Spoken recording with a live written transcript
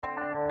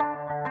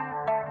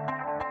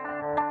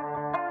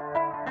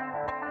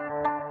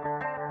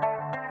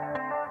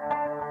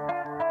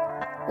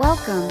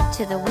Welcome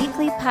to the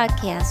weekly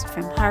podcast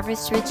from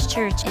Harvest Ridge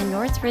Church in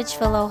North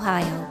Ridgeville,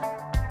 Ohio.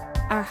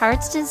 Our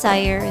heart's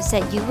desire is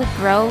that you would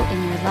grow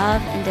in your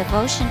love and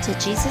devotion to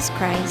Jesus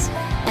Christ,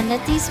 and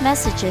that these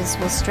messages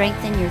will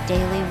strengthen your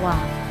daily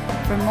walk.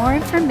 For more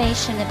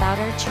information about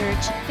our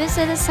church,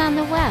 visit us on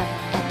the web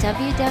at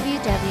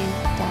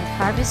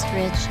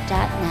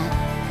www.harvestridge.net.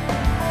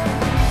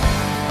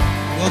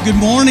 Well, good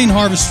morning,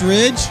 Harvest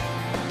Ridge.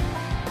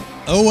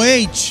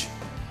 OH.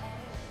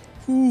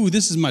 Ooh,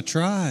 this is my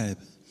tribe.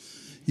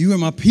 You are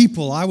my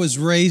people. I was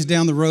raised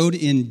down the road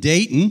in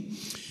Dayton,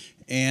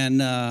 and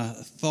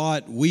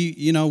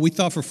we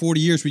thought for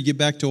 40 years we'd get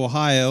back to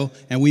Ohio,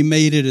 and we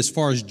made it as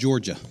far as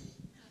Georgia.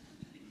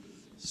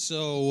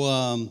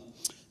 So,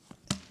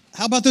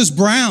 how about those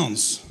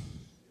Browns?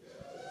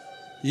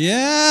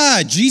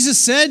 Yeah, Jesus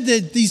said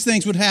that these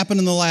things would happen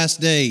in the last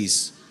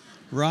days,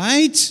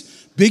 right?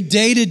 Big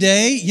day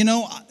today. You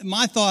know,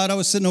 my thought, I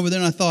was sitting over there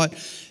and I thought,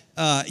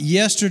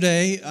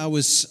 yesterday I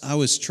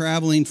was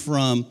traveling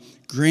from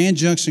Grand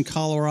Junction,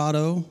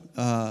 Colorado,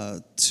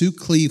 to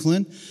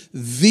Cleveland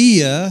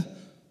via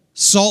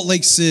Salt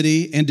Lake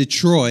City and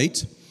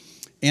Detroit,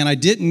 and I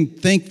didn't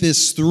think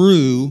this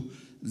through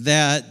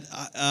that,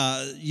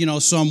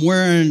 so I'm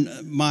wearing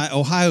my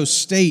Ohio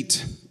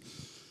State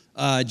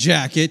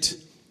jacket.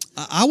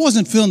 I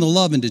wasn't feeling the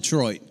love in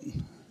Detroit,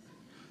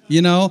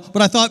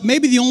 but I thought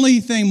maybe the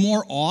only thing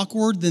more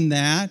awkward than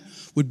that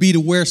would be to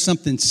wear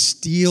something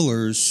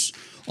Steelers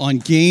on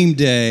game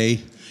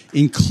day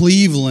in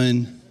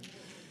Cleveland.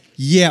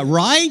 Yeah,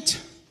 right?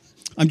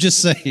 I'm just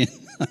saying.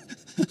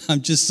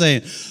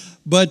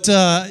 But,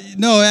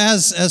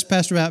 as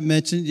Pastor Matt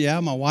mentioned,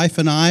 my wife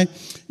and I,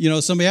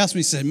 somebody asked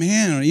me, said,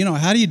 man,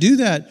 how do you do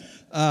that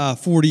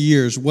 40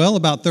 years? Well,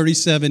 about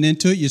 37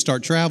 into it, you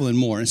start traveling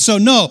more. And so,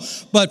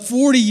 but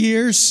 40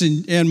 years,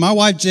 and my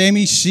wife,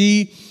 Jamie,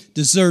 she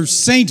deserves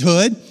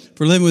sainthood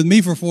for living with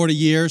me for 40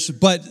 years.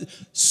 But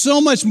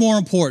so much more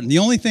important, the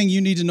only thing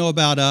you need to know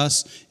about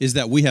us is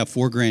that we have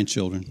 4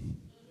 grandchildren.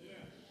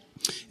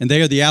 And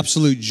they are the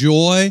absolute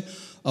joy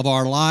of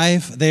our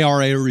life. They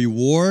are a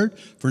reward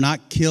for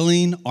not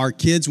killing our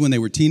kids when they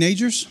were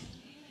teenagers.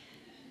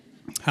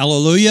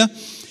 Hallelujah.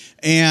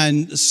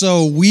 And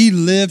so we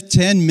live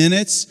 10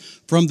 minutes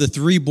from the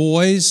 3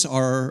 boys.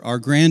 Our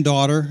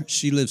granddaughter,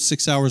 she lives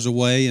 6 hours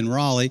away in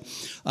Raleigh.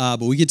 But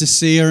we get to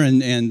see her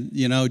and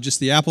just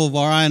the apple of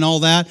our eye and all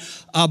that.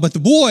 But the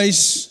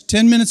boys,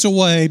 10 minutes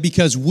away,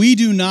 because we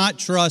do not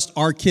trust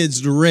our kids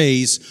to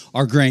raise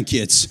our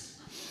grandkids.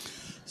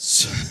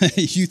 So,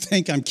 you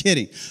think I'm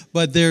kidding,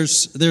 but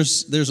there's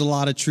a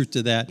lot of truth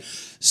to that.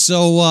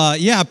 So,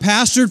 I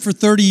pastored for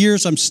 30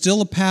 years. I'm still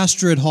a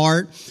pastor at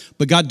heart,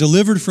 but got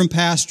delivered from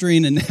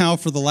pastoring, and now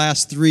for the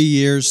last 3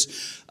 years,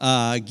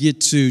 get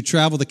to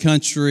travel the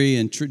country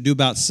and do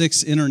about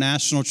 6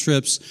 international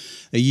trips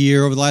a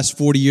year. Over the last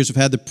 40 years, I've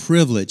had the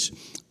privilege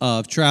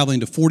of traveling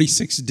to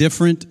 46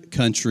 different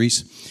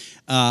countries,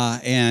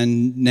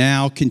 and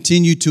now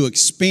continue to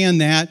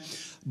expand that.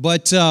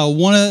 But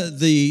one of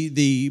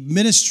the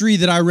ministry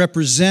that I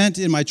represent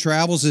in my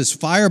travels is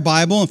Fire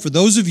Bible. And for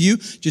those of you,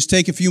 just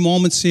take a few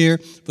moments here.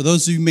 For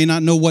those of you who may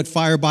not know what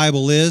Fire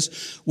Bible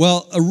is,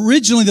 well,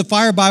 originally the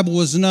Fire Bible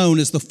was known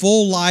as the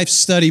Full Life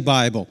Study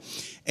Bible.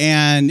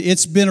 And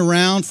it's been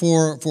around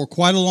for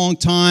quite a long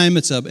time.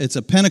 It's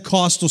a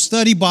Pentecostal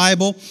study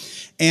Bible.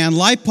 And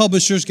Life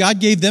Publishers, God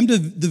gave them the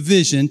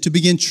vision to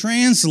begin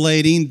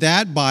translating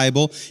that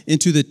Bible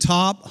into the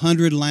top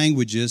 100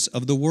 languages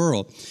of the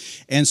world.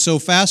 And so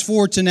fast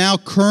forward to now,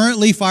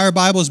 currently Fire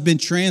Bible has been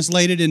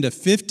translated into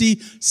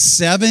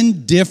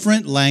 57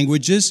 different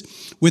languages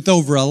with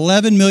over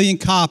 11 million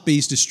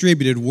copies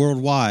distributed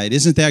worldwide.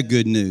 Isn't that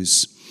good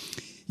news?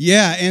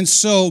 Yeah, and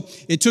so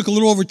it took a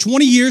little over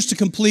 20 years to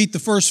complete the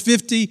first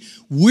 50.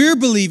 We're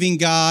believing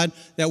God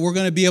that we're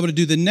going to be able to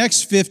do the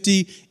next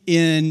 50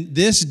 in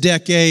this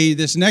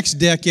next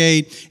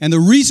decade. And the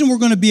reason we're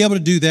going to be able to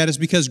do that is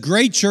because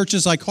great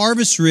churches like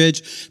Harvest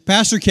Ridge,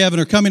 Pastor Kevin,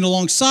 are coming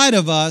alongside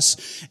of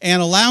us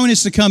and allowing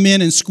us to come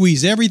in and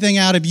squeeze everything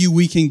out of you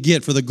we can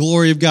get for the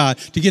glory of God,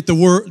 to get the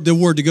word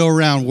to go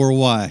around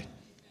worldwide.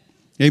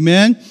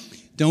 Amen?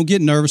 Don't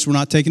get nervous. We're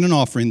not taking an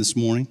offering this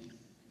morning.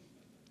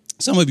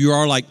 Some of you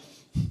are like,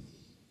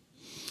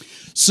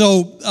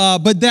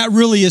 but that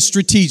really is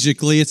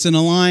strategically. It's an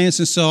alliance.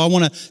 And so I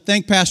want to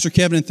thank Pastor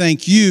Kevin and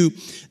thank you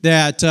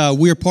that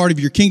we're part of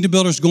your Kingdom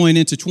Builders going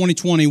into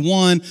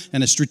 2021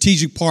 and a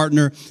strategic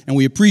partner, and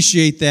we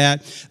appreciate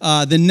that.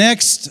 By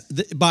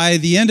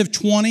the end of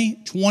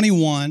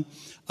 2021,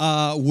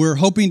 we're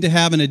hoping to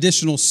have an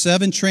additional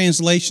 7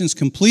 translations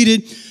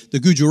completed.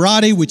 The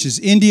Gujarati, which is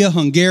India,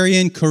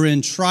 Hungarian,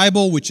 Karen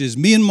Tribal, which is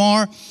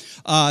Myanmar,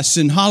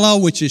 Sinhala,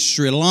 which is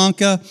Sri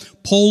Lanka,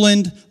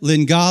 Poland,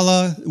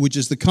 Lingala, which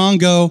is the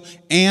Congo,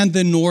 and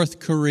the North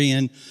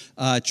Korean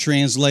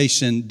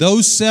translation.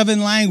 Those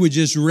 7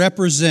 languages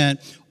represent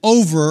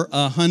over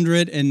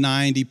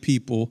 190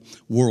 people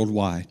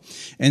worldwide.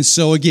 And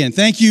so again,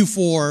 thank you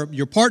for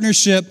your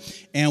partnership,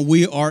 and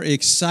we are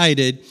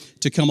excited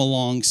to come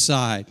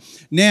alongside.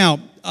 Now,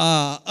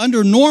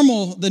 under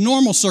the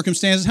normal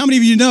circumstances, how many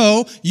of you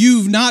know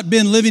you've not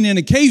been living in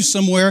a cave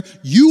somewhere?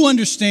 You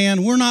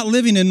understand we're not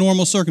living in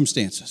normal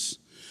circumstances.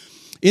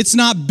 It's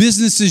not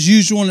business as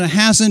usual, and it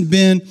hasn't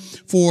been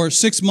for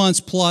 6 months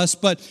plus.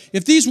 But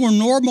if these were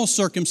normal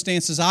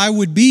circumstances, I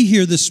would be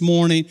here this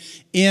morning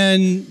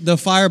in the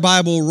Fire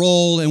Bible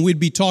role, and we'd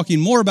be talking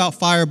more about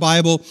Fire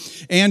Bible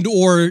and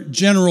or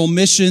general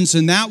missions,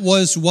 and that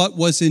was what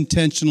was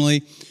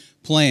intentionally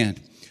planned.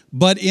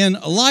 But in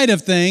light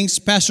of things,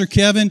 Pastor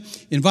Kevin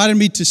invited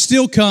me to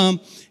still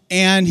come,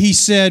 and he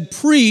said,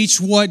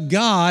 preach what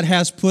God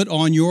has put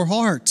on your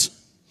heart.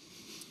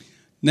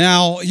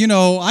 Now,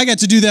 I got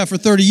to do that for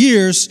 30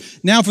 years.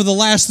 Now, for the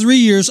last 3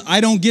 years,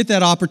 I don't get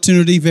that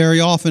opportunity very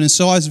often. And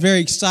so I was very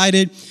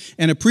excited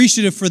and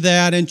appreciative for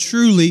that. And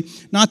truly,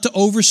 not to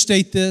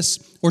overstate this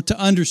or to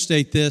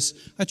understate this,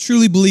 I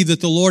truly believe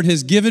that the Lord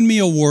has given me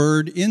a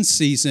word in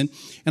season.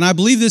 And I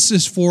believe this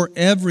is for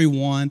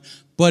everyone,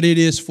 but it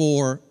is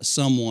for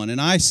someone. And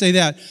I say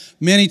that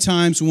many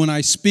times when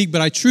I speak,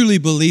 but I truly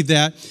believe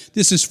that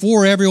this is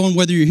for everyone,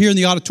 whether you're here in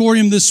the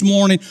auditorium this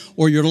morning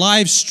or your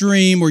live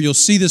stream, or you'll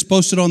see this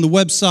posted on the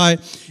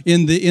website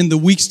in the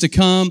weeks to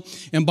come.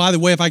 And by the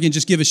way, if I can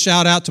just give a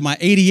shout out to my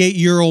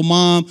 88-year-old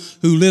mom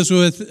who lives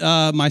with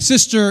my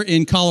sister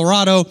in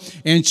Colorado,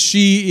 and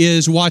she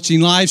is watching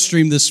live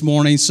stream this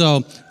morning.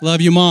 So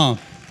love you, Mom.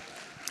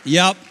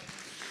 Yep.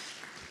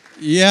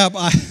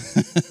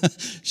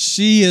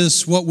 She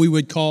is what we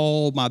would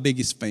call my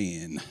biggest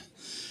fan.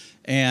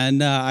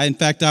 And in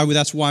fact,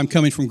 that's why I'm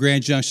coming from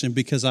Grand Junction,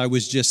 because I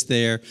was just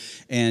there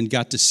and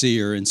got to see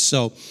her. And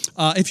so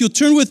if you'll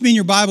turn with me in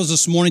your Bibles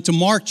this morning to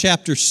Mark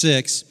chapter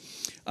 6,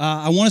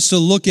 I want us to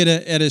look at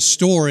a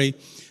story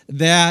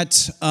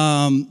that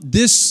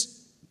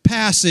this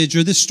passage,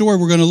 or this story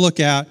we're going to look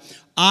at,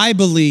 I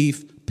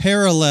believe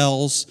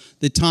parallels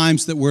the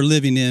times that we're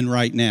living in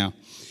right now.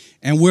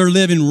 And we're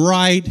living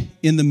right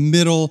in the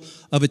middle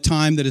of a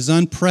time that is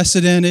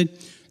unprecedented.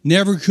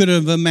 Never could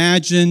have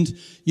imagined,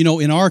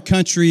 in our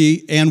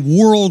country and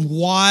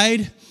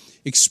worldwide,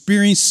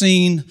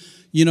 experiencing,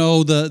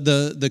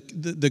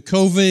 the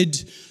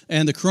COVID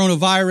and the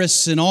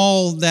coronavirus and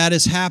all that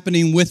is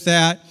happening with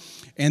that.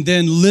 And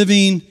then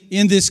living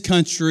in this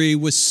country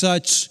with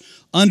such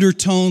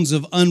undertones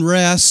of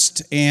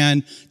unrest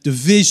and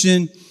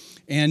division,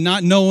 and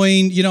not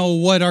knowing,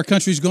 what our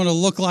country's going to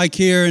look like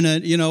here in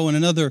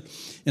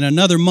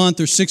another month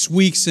or 6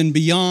 weeks and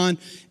beyond.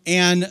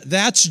 And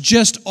that's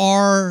just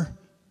our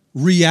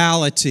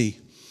reality.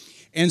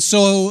 And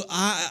so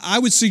I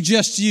would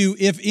suggest to you,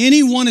 if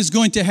anyone is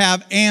going to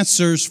have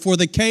answers for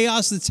the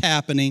chaos that's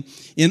happening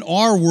in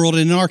our world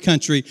and in our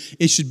country,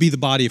 it should be the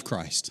body of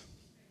Christ.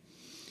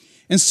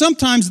 And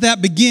sometimes that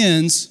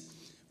begins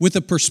with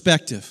a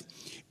perspective.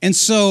 And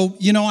so,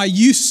 I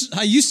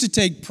used to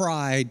take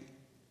pride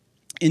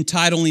in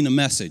titling a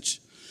message.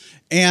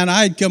 And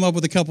I'd come up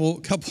with a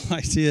couple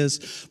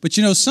ideas. But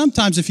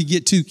sometimes if you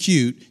get too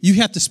cute, you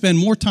have to spend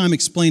more time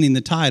explaining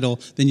the title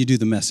than you do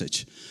the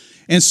message.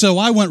 And so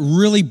I went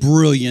really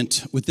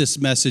brilliant with this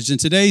message. And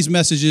today's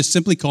message is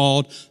simply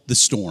called The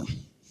Storm.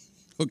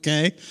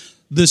 Okay?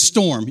 The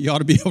Storm. You ought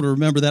to be able to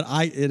remember that.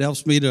 It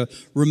helps me to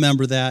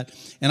remember that.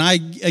 And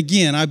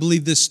I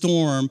believe this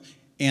storm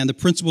and the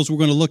principles we're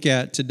going to look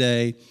at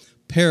today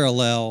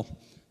parallel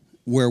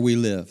where we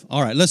live.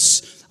 All right,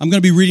 I'm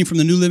going to be reading from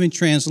the New Living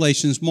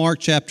Translations, Mark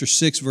chapter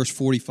 6, verse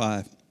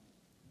 45.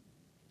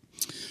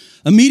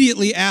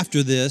 Immediately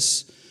after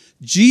this,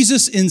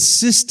 Jesus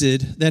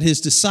insisted that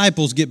his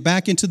disciples get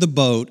back into the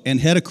boat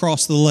and head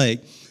across the lake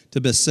to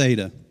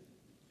Bethsaida,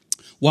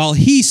 while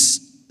he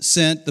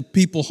sent the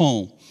people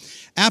home.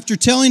 After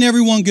telling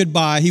everyone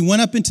goodbye, he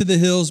went up into the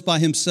hills by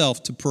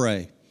himself to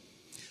pray.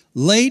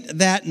 Late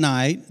that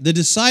night, the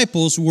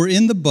disciples were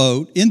in their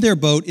boat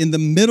in the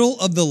middle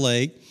of the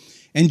lake,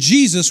 and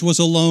Jesus was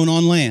alone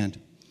on land.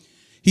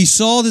 He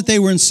saw that they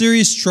were in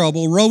serious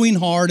trouble, rowing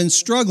hard and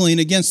struggling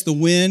against the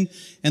wind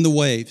and the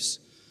waves.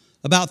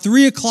 About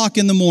 3 o'clock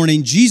in the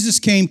morning, Jesus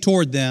came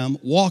toward them,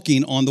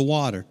 walking on the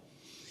water.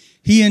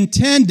 He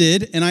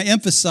intended, and I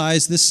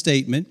emphasize this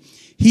statement,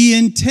 he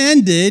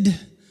intended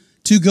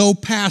to go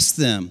past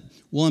them.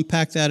 We'll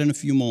unpack that in a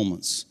few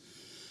moments.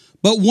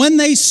 But when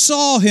they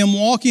saw him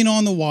walking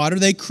on the water,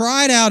 they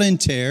cried out in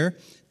terror,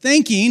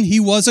 thinking he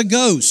was a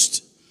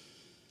ghost.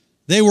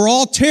 They were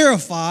all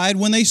terrified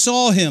when they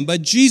saw him,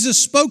 but Jesus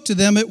spoke to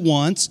them at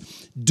once.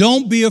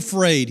 Don't be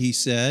afraid, he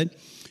said.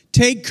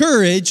 Take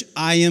courage,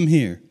 I am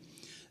here.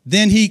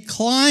 Then he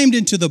climbed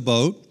into the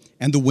boat,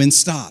 and the wind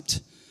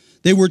stopped.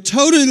 They were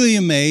totally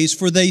amazed,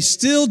 for they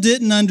still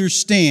didn't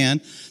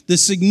understand the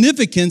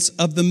significance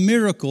of the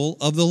miracle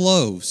of the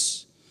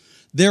loaves.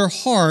 Their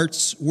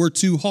hearts were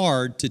too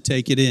hard to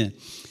take it in.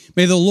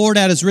 May the Lord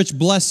add his rich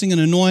blessing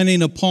and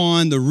anointing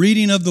upon the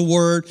reading of the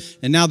word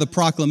and now the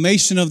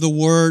proclamation of the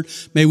word.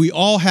 May we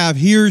all have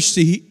ears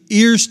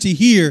to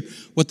hear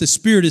what the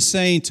Spirit is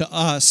saying to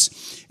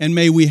us. And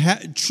may we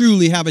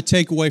truly have a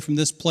takeaway from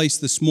this place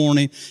this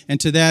morning. And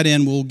to that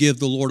end, we'll give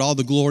the Lord all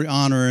the glory,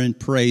 honor, and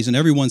praise. And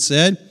everyone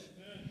said,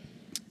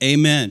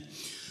 Amen.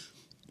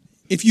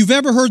 If you've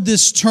ever heard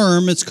this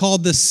term, it's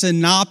called the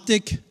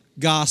Synoptic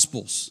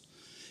Gospels.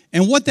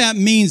 And what that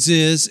means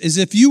is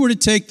if you were to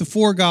take the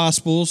four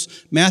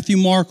Gospels, Matthew,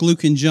 Mark,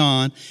 Luke, and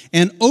John,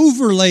 and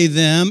overlay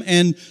them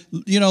and,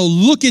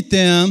 look at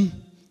them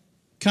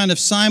kind of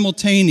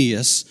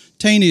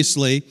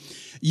simultaneously,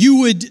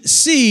 you would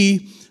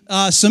see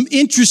some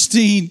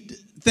interesting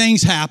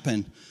things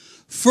happen.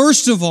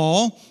 First of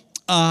all,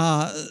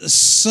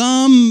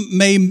 some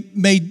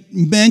may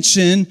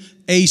mention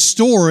a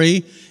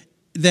story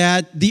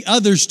that the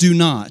others do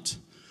not.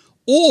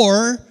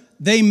 Or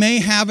they may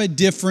have a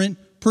different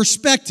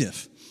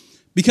perspective.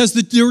 Because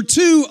there were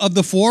two of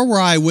the four were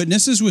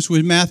eyewitnesses, which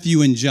was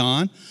Matthew and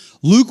John.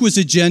 Luke was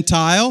a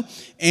Gentile,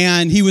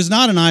 and he was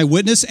not an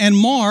eyewitness. And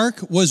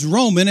Mark was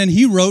Roman, and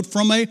he wrote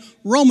from a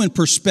Roman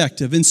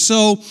perspective. And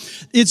so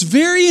it's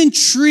very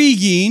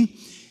intriguing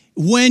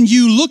when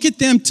you look at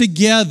them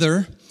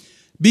together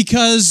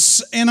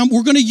because,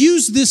 we're going to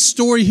use this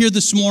story here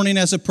this morning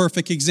as a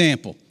perfect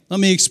example. Let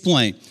me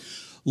explain.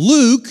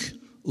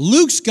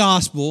 Luke's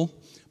gospel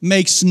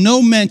makes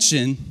no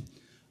mention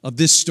of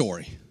this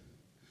story.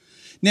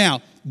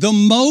 Now, the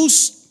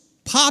most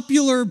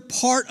popular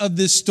part of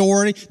this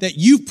story that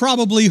you've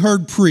probably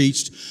heard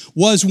preached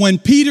was when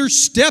Peter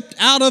stepped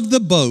out of the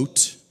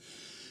boat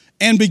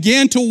and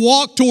began to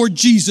walk toward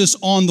Jesus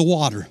on the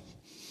water.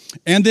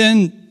 And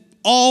then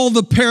all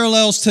the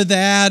parallels to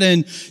that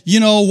and,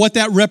 what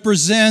that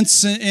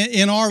represents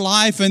in our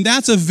life. And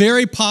that's a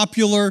very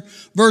popular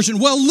version.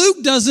 Well, Luke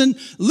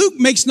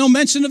makes no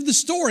mention of the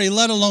story,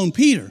 let alone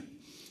Peter.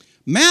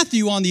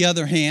 Matthew, on the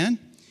other hand,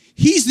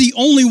 he's the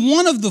only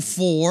one of the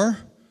four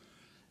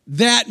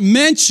that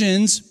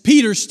mentions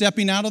Peter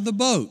stepping out of the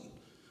boat,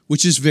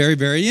 which is very,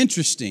 very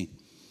interesting.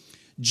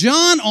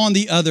 John, on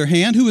the other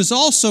hand, who is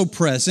also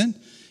present,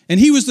 and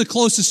he was the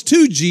closest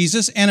to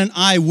Jesus and an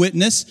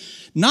eyewitness,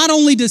 not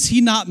only does he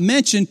not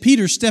mention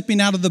Peter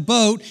stepping out of the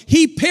boat,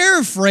 he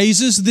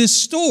paraphrases this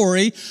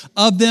story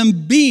of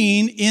them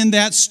being in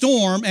that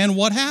storm and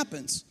what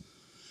happens.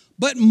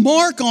 But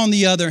Mark, on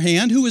the other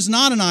hand, who is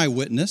not an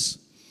eyewitness,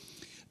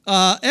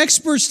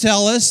 experts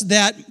tell us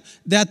that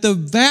the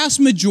vast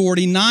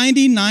majority,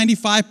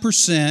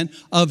 95%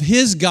 of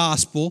his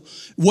gospel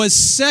was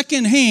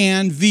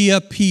secondhand via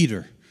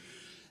Peter.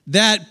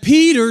 That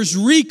Peter's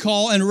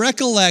recall and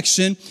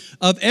recollection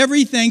of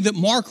everything that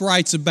Mark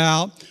writes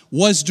about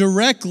was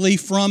directly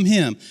from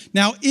him.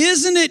 Now,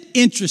 isn't it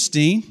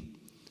interesting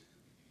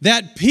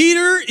that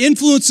Peter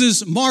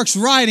influences Mark's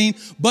writing,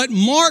 but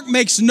Mark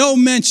makes no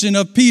mention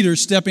of Peter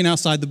stepping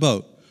outside the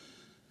boat?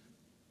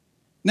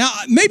 Now,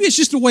 maybe it's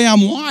just the way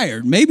I'm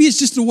wired. Maybe it's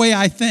just the way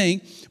I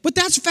think, but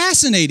that's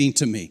fascinating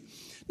to me.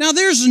 Now,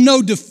 there's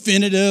no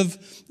definitive,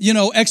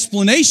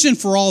 explanation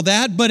for all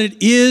that, but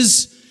it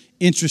is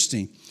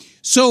interesting.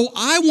 So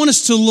I want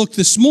us to look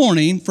this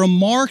morning from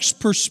Mark's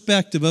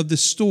perspective of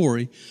this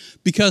story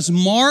because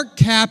Mark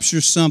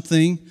captures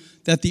something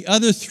that the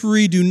other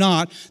three do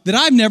not, that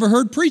I've never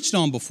heard preached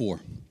on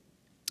before.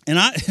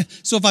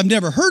 So if I've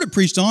never heard it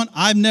preached on,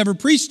 I've never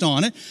preached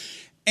on it.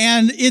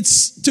 And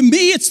to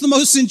me, it's the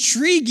most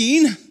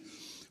intriguing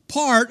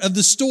part of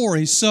the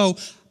story. So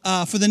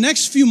for the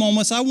next few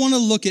moments, I want to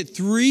look at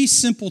three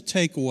simple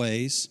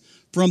takeaways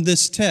from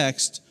this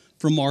text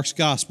from Mark's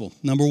gospel.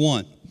 Number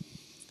one,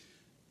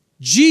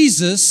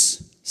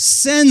 Jesus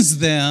sends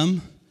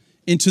them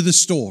into the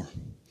store.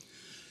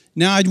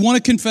 Now, I want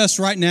to confess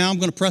right now, I'm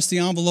going to press the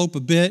envelope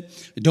a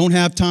bit. I don't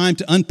have time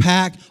to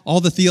unpack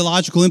all the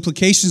theological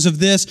implications of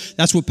this.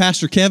 That's what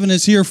Pastor Kevin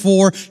is here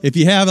for. If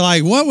you have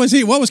what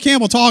was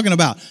Campbell talking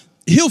about?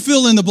 He'll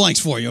fill in the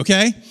blanks for you,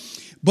 okay?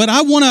 But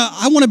I want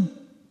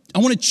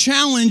to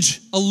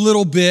challenge a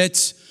little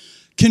bit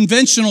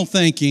conventional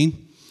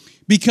thinking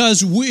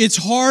because it's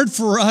hard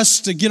for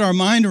us to get our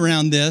mind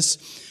around this.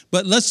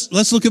 But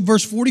let's look at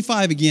verse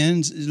 45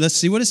 again. Let's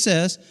see what it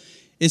says.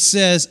 It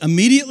says,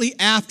 immediately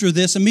after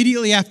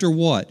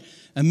what?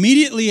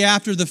 Immediately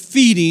after the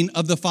feeding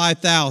of the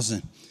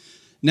 5,000.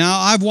 Now,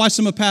 I've watched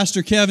some of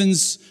Pastor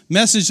Kevin's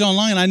message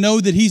online, and I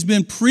know that he's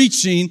been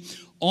preaching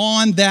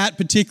on that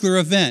particular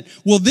event.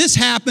 Well, this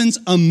happens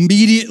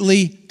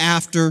immediately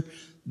after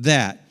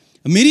that.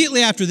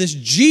 Immediately after this,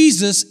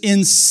 Jesus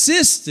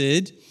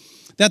insisted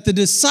that the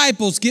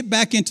disciples get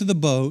back into the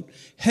boat,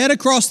 head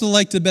across the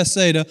lake to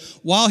Bethsaida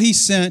while he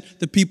sent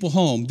the people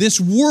home. This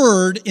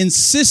word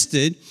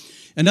insisted,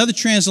 another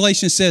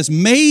translation says,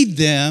 made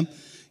them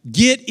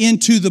get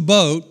into the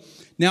boat.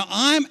 Now,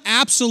 I'm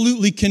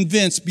absolutely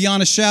convinced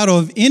beyond a shadow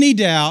of any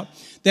doubt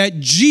that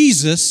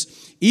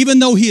Jesus, even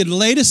though he had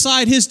laid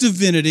aside his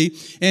divinity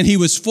and he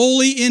was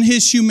fully in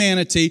his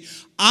humanity,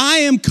 I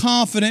am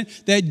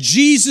confident that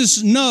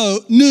Jesus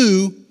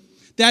knew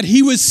that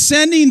he was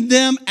sending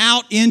them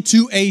out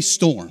into a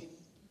storm.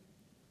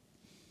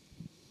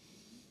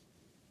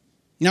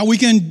 Now, we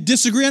can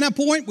disagree on that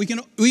point. We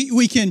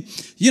can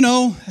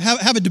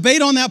have a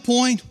debate on that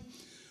point.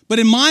 But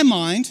in my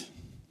mind,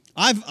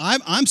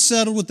 I'm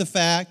settled with the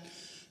fact,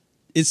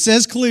 it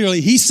says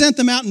clearly, he sent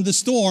them out in the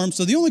storm.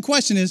 So the only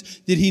question is,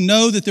 did he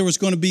know that there was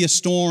going to be a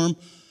storm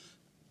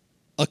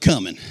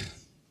a-coming?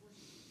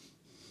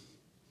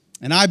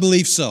 And I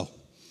believe so.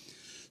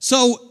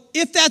 So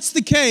if that's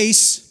the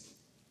case,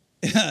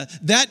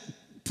 that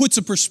puts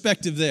a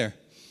perspective there.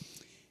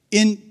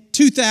 In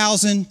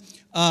 2000,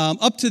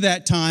 up to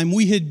that time,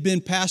 we had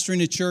been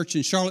pastoring a church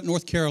in Charlotte,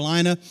 North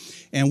Carolina,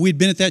 and we'd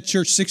been at that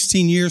church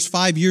 16 years,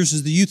 5 years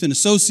as the youth and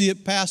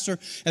associate pastor.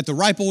 At the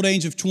ripe old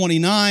age of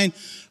 29,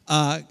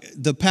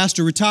 the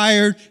pastor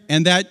retired,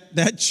 and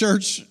that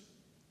church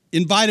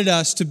invited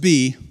us to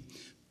be,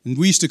 and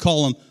we used to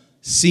call them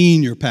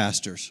senior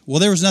pastors. Well,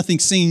 there was nothing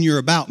senior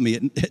about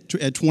me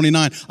at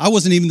 29. I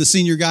wasn't even the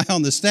senior guy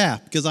on the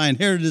staff because I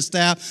inherited the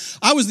staff.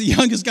 I was the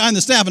youngest guy on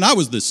the staff, and I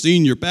was the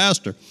senior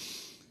pastor.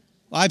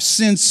 I've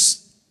since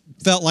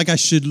felt like I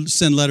should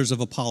send letters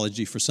of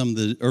apology for some of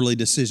the early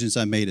decisions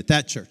I made at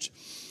that church.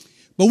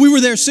 But we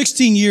were there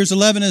 16 years,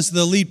 11 as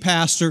the lead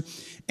pastor,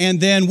 and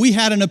then we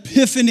had an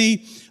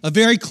epiphany, a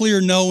very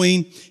clear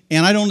knowing,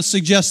 and I don't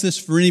suggest this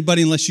for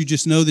anybody unless you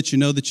just know that you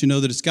know that you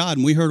know that it's God.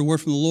 And we heard a word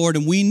from the Lord,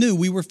 and we knew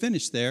we were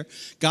finished there.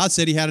 God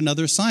said he had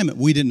another assignment.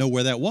 We didn't know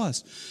where that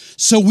was.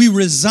 So we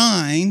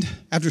resigned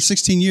after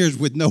 16 years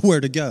with nowhere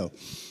to go.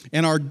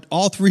 And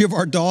all three of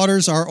our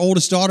daughters, our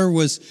oldest daughter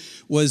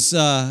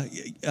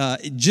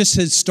just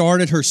had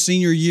started her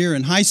senior year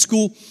in high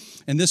school,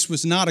 and this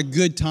was not a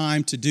good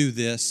time to do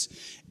this.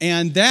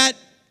 And that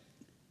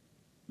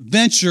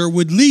venture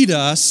would lead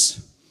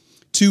us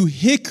to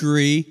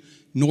Hickory,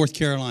 North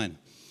Carolina.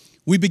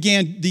 We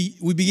began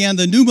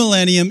the new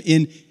millennium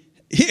in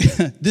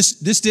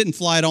this didn't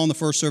fly at all in the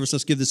first service.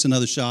 Let's give this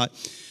another shot.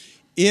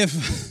 If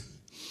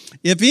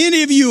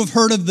any of you have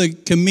heard of the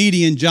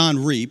comedian John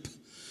Reap,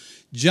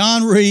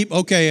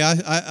 okay,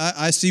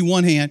 I see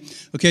one hand.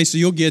 Okay, so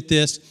you'll get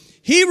this.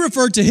 He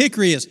referred to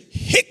Hickory as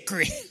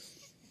Hickory,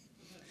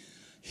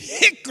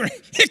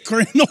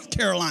 North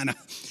Carolina.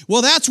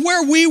 Well, that's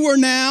where we were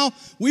now.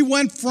 We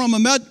went from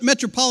a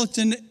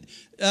metropolitan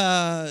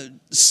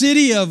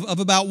city of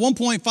about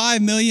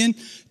 1.5 million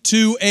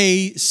to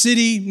a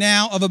city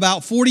now of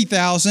about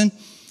 40,000.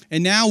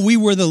 And now we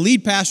were the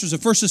lead pastors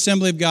of First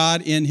Assembly of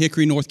God in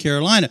Hickory, North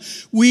Carolina.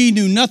 We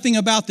knew nothing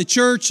about the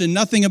church and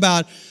nothing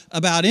about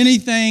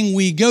anything.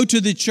 We go to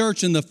the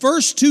church, and the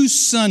first 2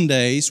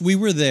 Sundays we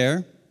were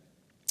there.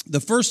 The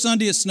first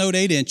Sunday it snowed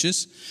 8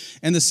 inches,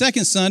 and the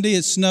second Sunday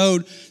it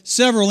snowed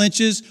several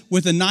inches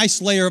with a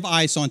nice layer of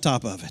ice on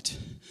top of it.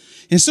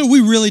 And so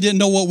we really didn't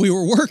know what we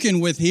were working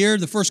with here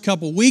the first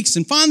couple weeks.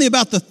 And finally,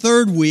 about the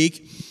third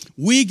week,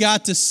 we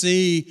got to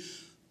see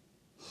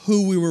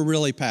who we were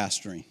really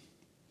pastoring.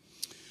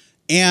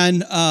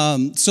 And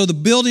so the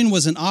building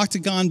was an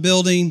octagon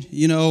building,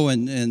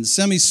 and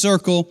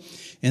semicircle.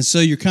 And so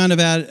you're kind of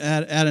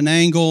at an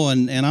angle,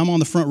 and I'm on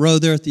the front row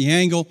there at the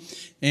angle.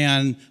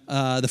 And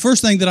the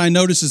first thing that I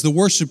noticed is the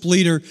worship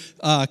leader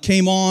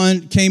came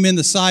in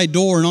the side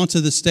door and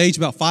onto the stage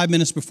about 5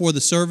 minutes before the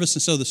service.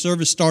 And so the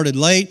service started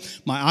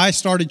late. My eyes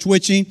started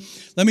twitching.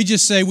 Let me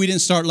just say we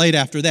didn't start late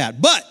after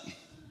that. But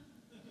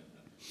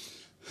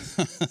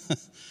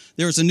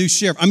there was a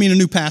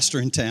new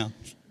pastor in town.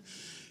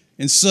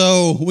 And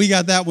so we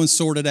got that one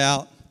sorted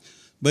out.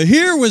 But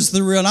here was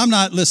the real, I'm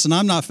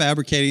not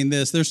fabricating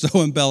this. There's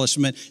no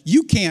embellishment.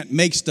 You can't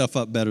make stuff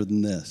up better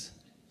than this.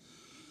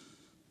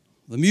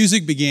 The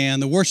music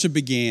began, the worship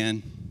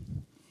began,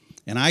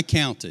 and I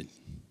counted,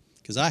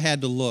 because I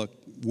had to look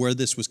where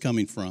this was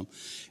coming from.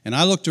 And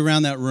I looked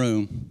around that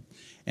room,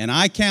 and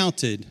I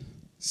counted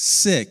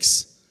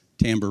 6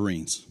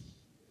 tambourines.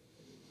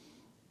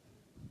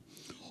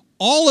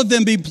 All of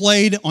them being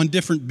played on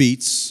different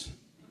beats,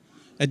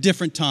 at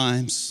different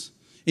times,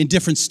 in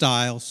different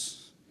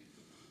styles.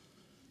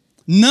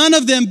 None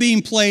of them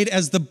being played,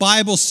 as the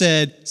Bible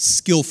said,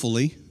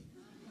 skillfully.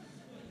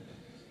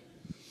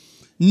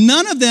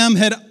 None of them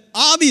had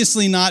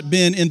obviously not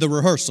been in the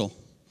rehearsal.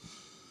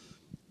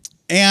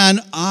 And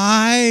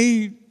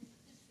I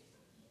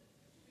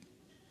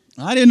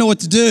didn't know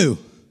what to do.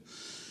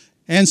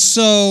 And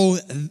so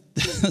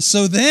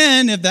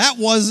then, if that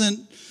wasn't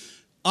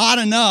odd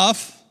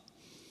enough,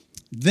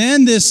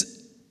 then this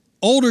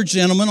older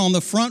gentleman on the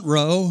front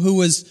row, who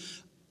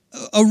was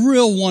a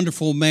real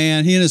wonderful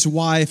man, he and his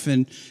wife,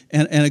 and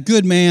a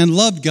good man,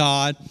 loved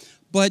God,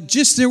 but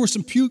just there were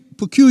some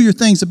peculiar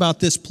things about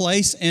this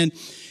place. And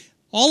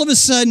all of a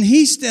sudden,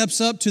 he steps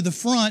up to the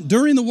front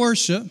during the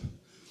worship,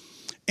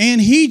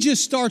 and he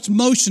just starts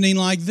motioning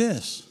like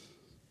this.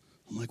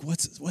 I'm like,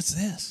 what's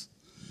this?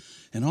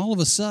 And all of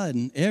a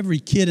sudden, every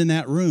kid in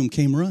that room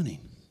came running.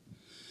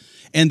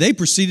 And they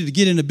proceeded to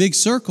get in a big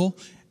circle,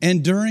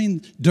 and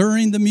during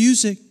the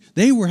music,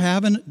 they were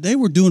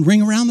doing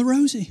Ring Around the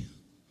Rosie.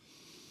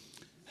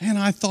 And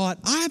I thought,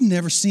 I've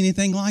never seen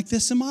anything like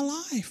this in my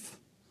life.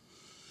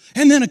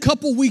 And then a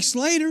couple weeks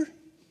later,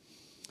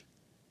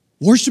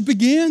 worship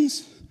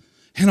begins.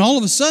 And all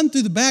of a sudden,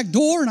 through the back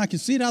door, and I can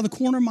see it out of the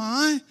corner of my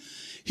eye,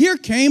 here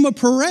came a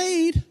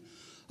parade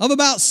of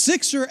about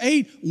 6 or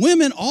 8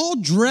 women, all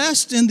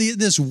dressed in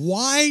this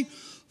white,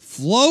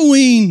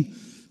 flowing.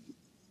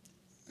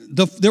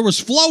 There was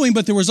flowing,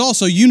 but there was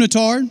also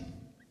unitard.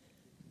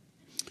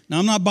 Now,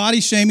 I'm not body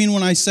shaming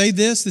when I say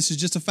this. This is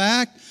just a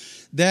fact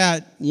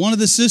that one of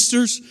the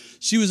sisters,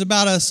 she was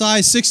about a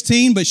size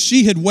 16, but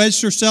she had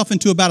wedged herself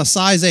into about a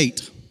size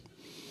 8.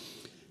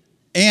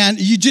 And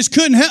you just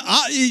couldn't have,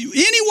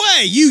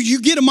 anyway,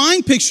 you get a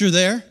mind picture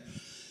there.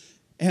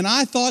 And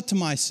I thought to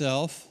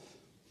myself,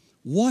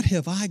 what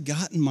have I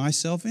gotten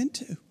myself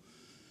into?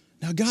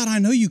 Now, God, I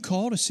know you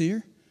called us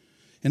here,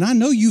 and I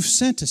know you've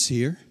sent us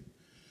here,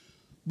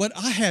 but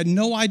I had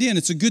no idea. And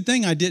it's a good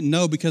thing I didn't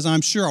know, because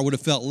I'm sure I would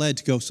have felt led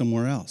to go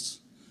somewhere else.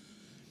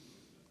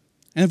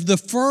 And for the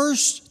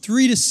first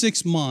 3 to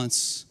 6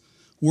 months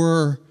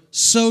were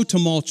so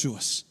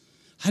tumultuous.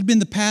 I'd been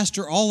the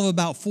pastor all of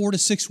about 4 to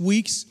 6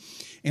 weeks.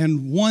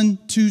 And one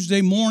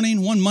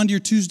Monday or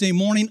Tuesday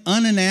morning,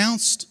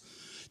 unannounced,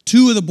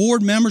 2 of the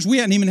board members, we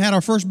hadn't even had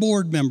our first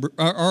board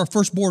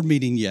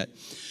meeting yet.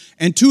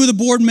 And 2 of the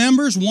board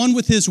members, one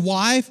with his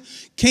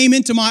wife, came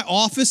into my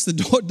office.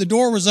 The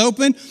door was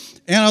open.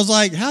 And I was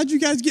like, how'd you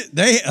guys get?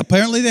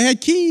 Apparently they had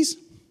keys.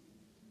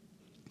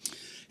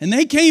 And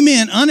they came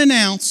in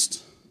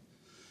unannounced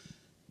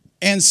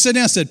and sat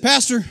down and said,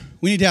 Pastor,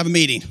 we need to have a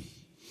meeting.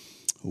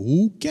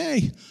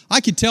 Okay. I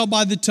could tell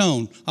by the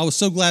tone. I was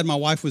so glad my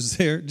wife was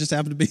there. It just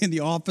happened to be in the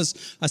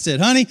office. I said,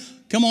 honey,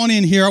 come on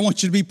in here. I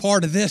want you to be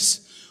part of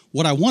this.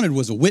 What I wanted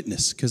was a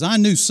witness, because I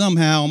knew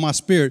somehow in my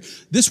spirit,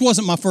 this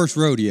wasn't my first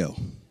rodeo.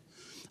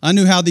 I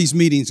knew how these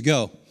meetings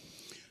go.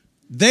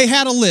 They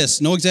had a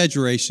list, no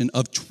exaggeration,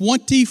 of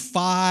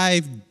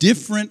 25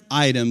 different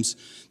items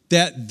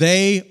that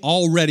they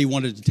already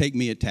wanted to take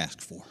me at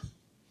task for.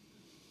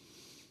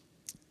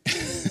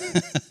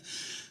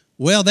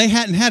 Well, they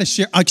hadn't had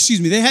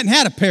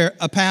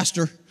a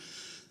pastor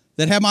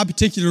that had my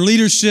particular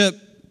leadership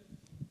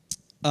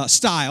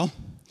style.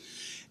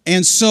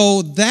 And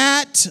so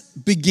that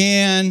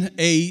began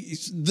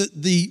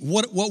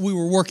what we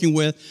were working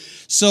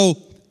with. So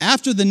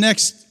after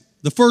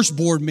the first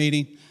board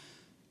meeting,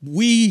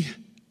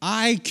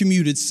 I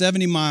commuted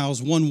 70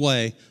 miles one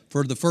way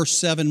for the first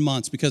 7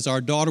 months, because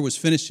our daughter was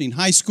finishing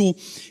high school,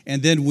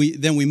 and then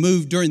we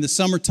moved during the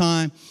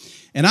summertime.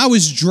 And I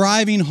was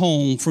driving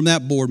home from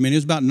that board meeting. It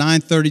was about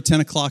 9:30,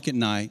 10 o'clock at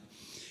night.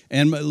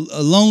 And a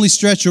lonely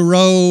stretch of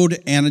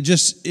road, and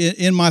just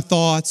in my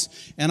thoughts.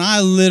 And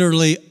I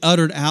literally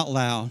uttered out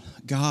loud,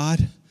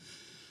 God,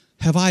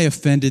 have I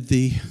offended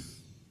thee?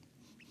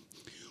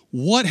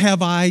 What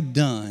have I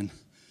done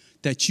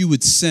that you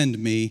would send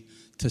me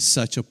to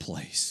such a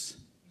place?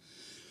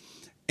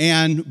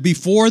 And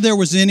before there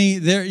was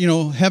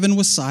heaven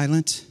was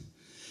silent.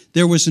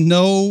 There was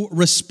no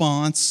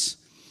response.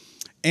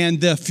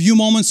 And a few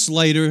moments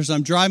later, as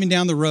I'm driving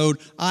down the road,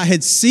 I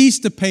had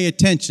ceased to pay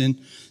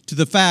attention to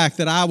the fact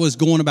that I was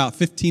going about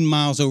 15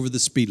 miles over the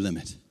speed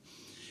limit.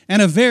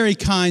 And a very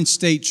kind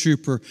state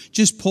trooper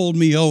just pulled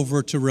me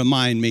over to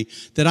remind me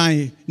that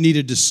I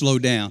needed to slow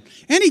down.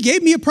 And he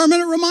gave me a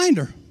permanent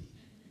reminder.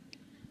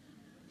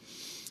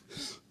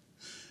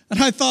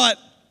 And I thought,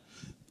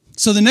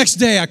 so the next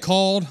day I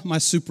called my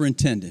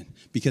superintendent,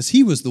 because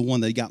he was the one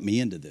that got me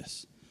into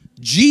this.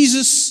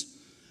 Jesus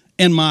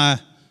and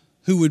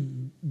who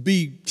would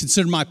be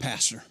considered my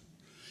pastor.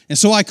 And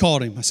so I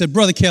called him. I said,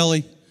 Brother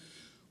Kelly,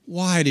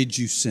 why did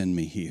you send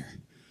me here?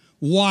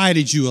 Why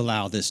did you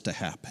allow this to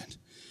happen?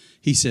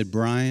 He said,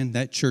 Brian,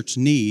 that church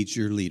needs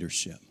your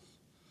leadership.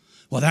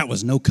 Well, that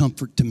was no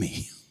comfort to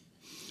me.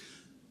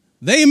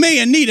 They may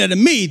have needed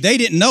me. They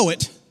didn't know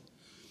it.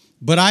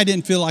 But I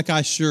didn't feel like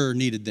I sure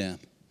needed them.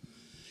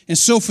 And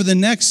so for the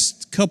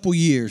next couple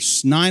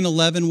years,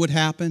 9/11 would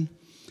happen.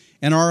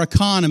 And our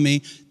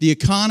economy, the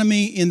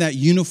economy in that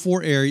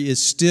Unifor area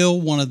is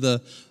still one of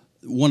the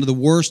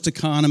worst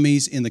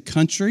economies in the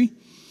country.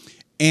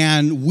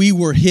 And we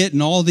were hit,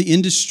 and all the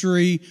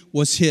industry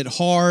was hit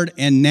hard,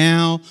 and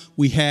now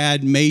we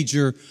had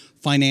major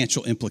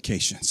financial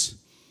implications.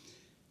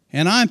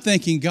 And I'm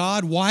thinking,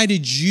 God, why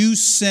did you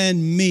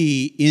send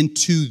me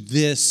into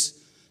this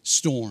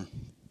storm?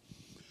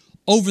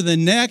 Over the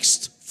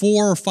next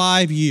 4 or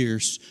 5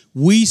 years,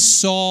 we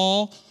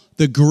saw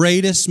the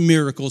greatest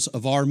miracles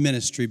of our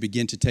ministry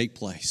begin to take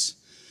place.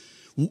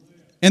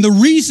 And the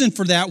reason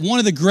for that, one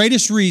of the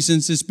greatest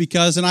reasons, is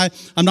because, and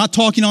I'm not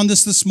talking on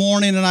this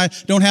morning, and I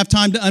don't have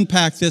time to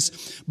unpack this,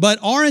 but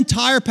our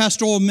entire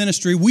pastoral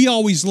ministry, we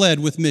always led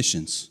with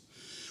missions.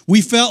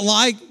 We felt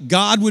like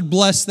God would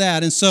bless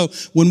that. And so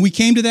when we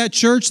came to that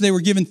church, they were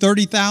giving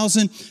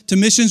 $30,000 to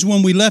missions.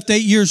 When we left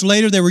 8 years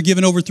later, they were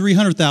giving over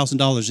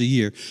 $300,000 a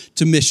year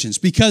to missions,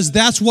 because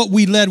that's what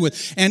we led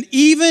with. And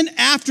even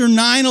after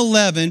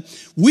 9/11,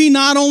 we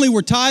not only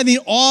were tithing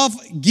off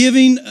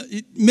giving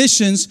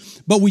missions,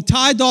 but we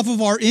tithed off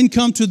of our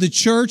income to the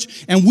church,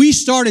 and we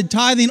started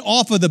tithing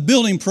off of the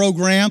building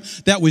program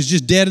that was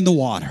just dead in the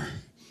water.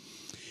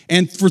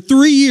 And for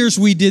 3 years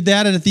we did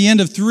that. And at the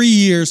end of 3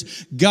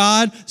 years,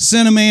 God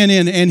sent a man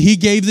in and he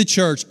gave the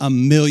church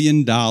 $1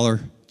 million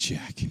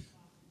check.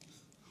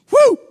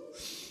 Woo!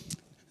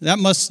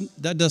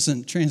 That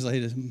doesn't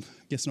translate, I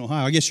guess, in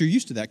Ohio. I guess you're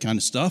used to that kind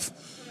of stuff.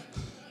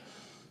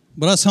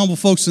 But us humble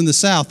folks in the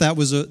South, that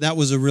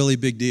was a really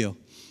big deal.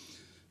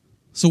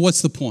 So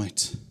what's the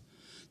point?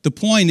 The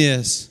point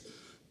is,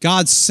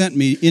 God sent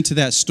me into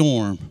that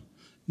storm,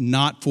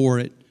 not for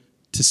it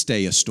to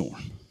stay a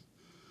storm.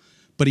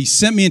 But he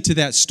sent me into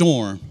that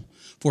storm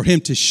for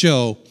him to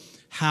show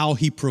how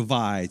he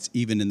provides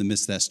even in the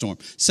midst of that storm.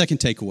 Second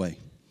takeaway.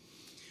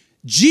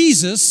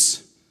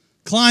 Jesus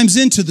climbs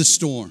into the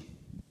storm.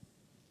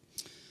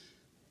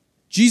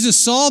 Jesus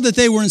saw that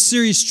they were in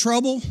serious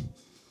trouble.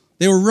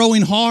 They were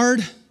rowing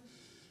hard.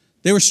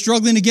 They were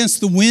struggling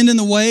against the wind and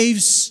the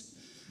waves.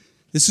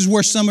 This is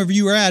where some of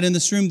you are at in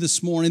this room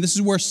this morning. This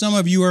is where some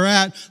of you are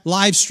at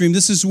live stream.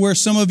 This is where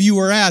some of you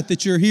are at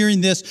that you're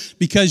hearing this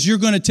because you're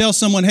going to tell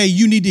someone, hey,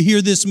 you need to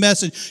hear this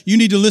message. You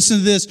need to listen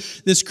to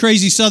this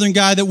crazy Southern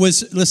guy that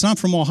was, listen, I'm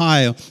from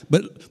Ohio,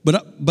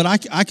 but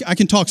I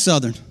can talk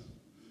Southern.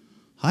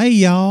 Hey,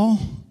 y'all.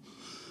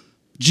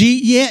 Jew,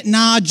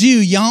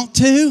 you want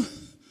to?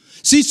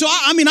 See, so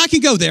I can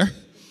go there.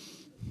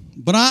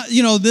 But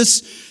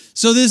this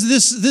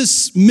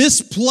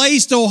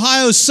misplaced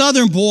Ohio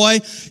Southern boy,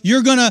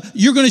 you're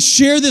gonna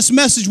share this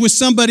message with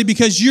somebody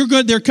because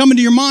they're coming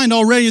to your mind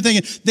already. You're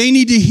thinking they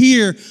need to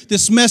hear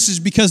this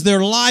message because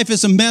their life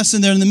is a mess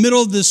and they're in the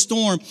middle of this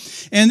storm.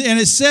 And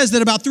it says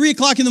that about 3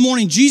 o'clock in the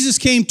morning, Jesus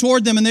came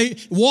toward them and they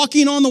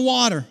walking on the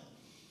water.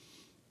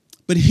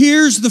 But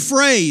here's the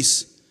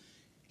phrase: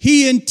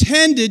 he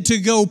intended to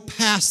go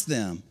past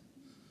them,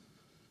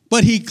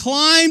 but he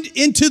climbed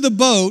into the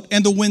boat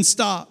and the wind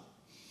stopped.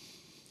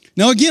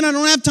 Now, again, I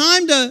don't have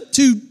time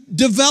to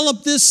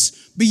develop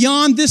this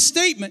beyond this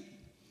statement.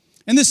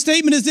 And the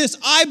statement is this: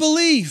 I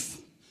believe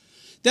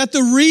that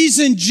the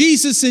reason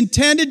Jesus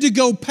intended to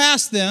go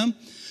past them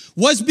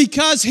was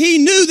because he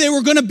knew they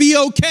were going to be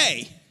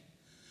okay.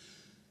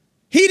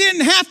 He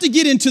didn't have to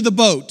get into the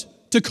boat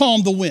to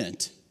calm the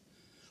wind.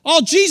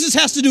 All Jesus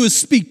has to do is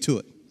speak to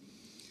it.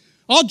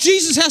 All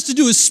Jesus has to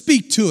do is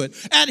speak to it.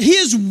 At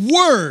his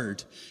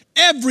word,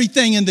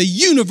 everything in the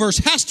universe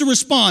has to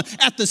respond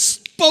at the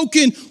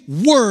spoken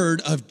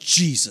word of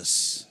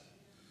Jesus.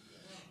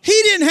 He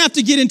didn't have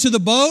to get into the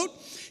boat.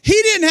 He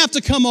didn't have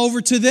to come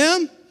over to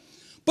them.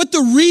 But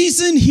the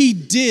reason he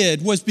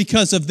did was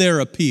because of their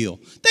appeal.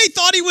 They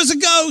thought he was a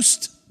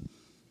ghost.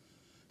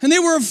 And they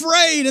were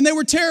afraid and they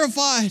were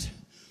terrified.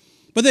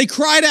 But they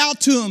cried out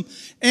to him.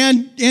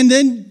 And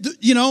then,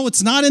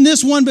 it's not in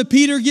this one, but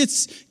Peter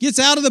gets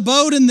out of the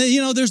boat and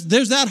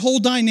there's that whole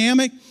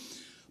dynamic.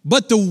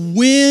 But the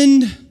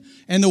wind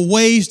and the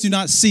waves do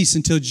not cease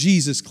until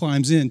Jesus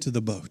climbs into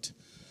the boat.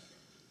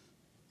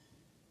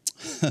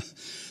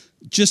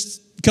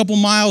 Just a couple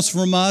miles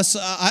from us,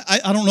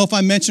 I don't know if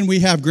I mentioned we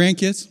have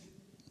grandkids.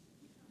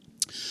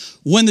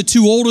 When the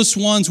two oldest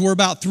ones were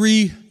about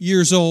 3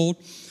 years old,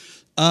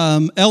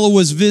 Ella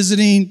was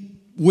visiting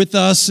with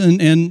us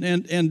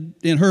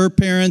and her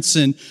parents,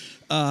 and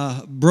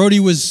Brody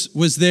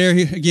was there.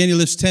 Again, he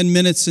lives 10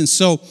 minutes. And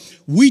so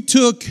we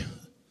took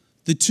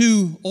the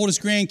two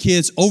oldest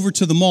grandkids over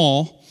to the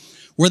mall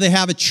where they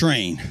have a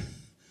train.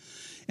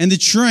 And the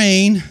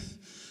train,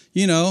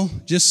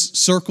 just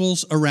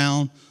circles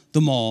around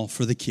the mall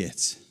for the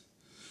kids.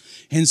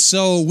 And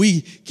so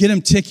we get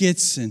them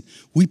tickets and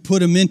we put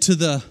them into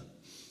the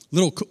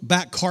little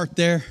back cart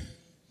there.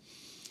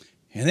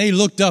 And they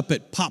looked up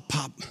at Pop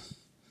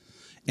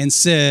and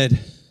said,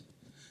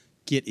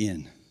 "Get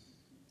in."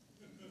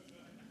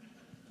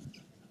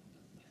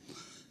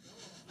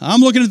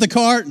 I'm looking at the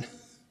cart.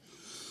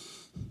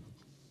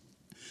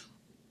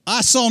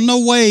 I saw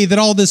no way that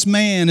all this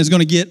man is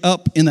going to get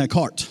up in that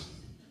cart.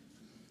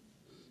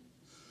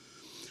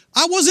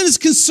 I wasn't as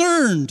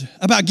concerned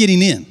about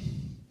getting in.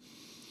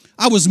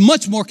 I was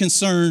much more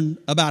concerned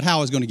about how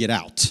I was going to get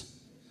out.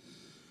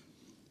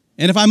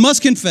 And if I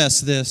must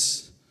confess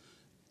this,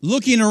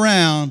 looking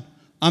around,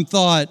 I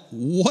thought,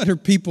 what are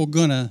people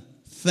going to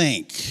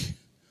think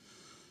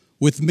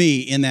with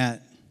me in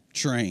that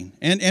train?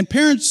 And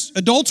parents,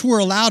 adults were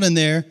allowed in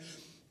there.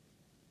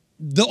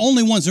 The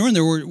only ones that were in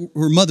there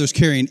were mothers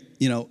carrying,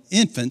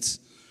 infants.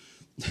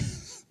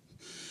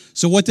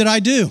 So what did I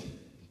do?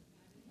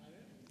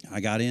 I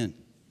got in.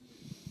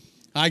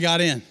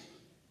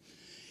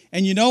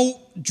 And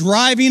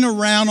driving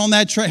around on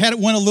that train, had it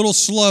went a little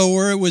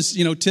slower. It was,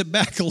 tipped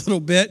back a little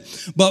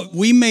bit. But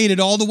we made it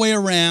all the way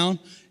around.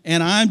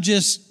 And I'm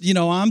just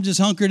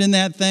hunkered in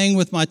that thing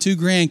with my two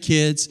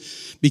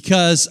grandkids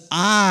because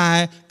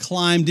I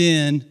climbed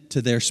in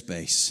to their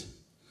space.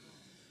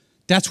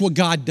 That's what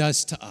God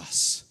does to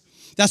us.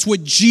 That's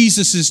what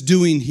Jesus is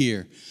doing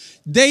here.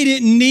 They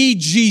didn't need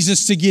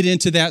Jesus to get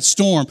into that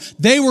storm.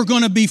 They were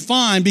going to be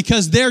fine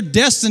because their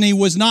destiny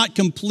was not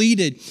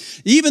completed.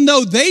 Even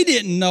though they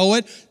didn't know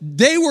it,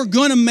 they were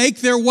going to make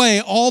their way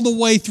all the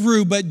way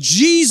through. But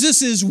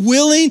Jesus is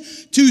willing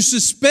to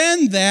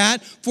suspend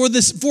that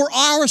for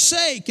our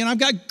sake. And I've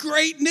got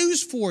great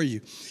news for you.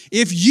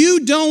 If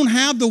you don't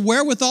have the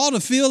wherewithal to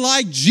feel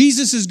like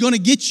Jesus is going to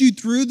get you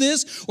through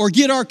this, or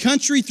get our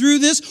country through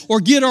this, or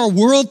get our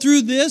world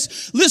through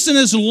this, listen,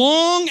 as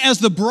long as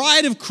the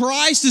bride of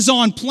Christ is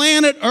on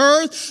planet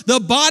Earth, the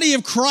body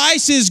of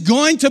Christ is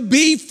going to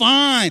be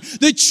fine.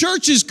 The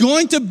church is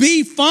going to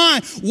be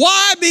fine.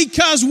 Why?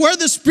 Because where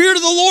the Spirit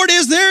of the Lord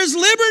is, there is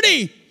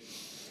liberty.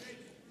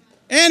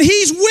 And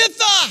He's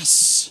with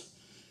us.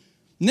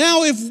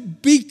 Now,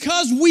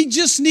 because we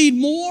just need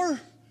more,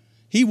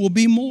 He will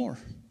be more.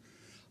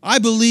 I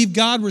believe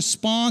God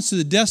responds to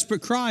the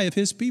desperate cry of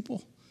His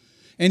people.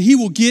 And He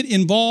will get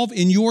involved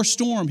in your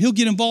storm. He'll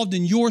get involved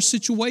in your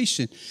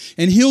situation.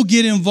 And He'll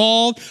get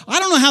involved. I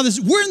don't know how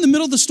we're in the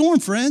middle of the storm,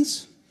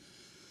 friends.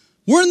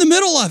 We're in the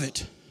middle of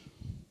it.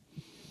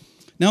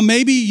 Now,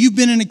 maybe you've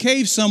been in a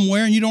cave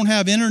somewhere and you don't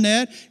have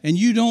internet and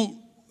you don't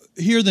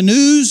hear the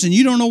news and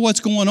you don't know what's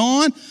going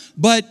on.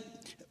 But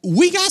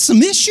we got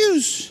some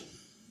issues.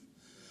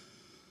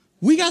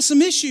 We got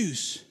some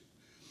issues.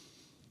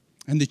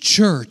 And the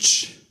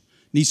church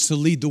needs to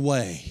lead the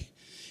way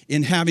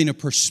in having a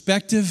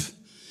perspective,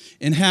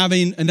 in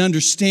having an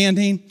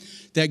understanding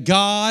that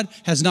God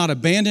has not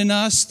abandoned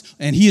us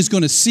and He is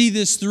going to see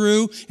this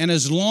through. And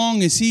as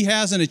long as He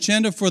has an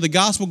agenda for the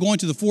gospel going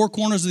to the four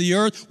corners of the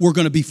earth, we're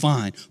going to be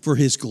fine for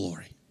His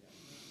glory.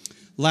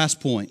 Last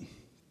point.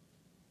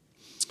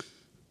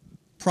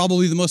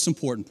 Probably the most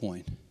important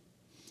point.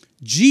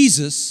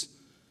 Jesus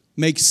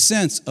makes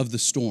sense of the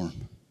storm.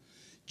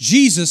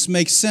 Jesus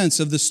makes sense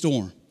of the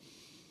storm.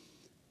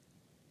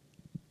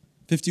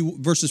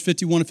 Verses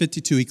 51 and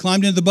 52. He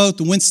climbed into the boat,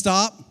 the wind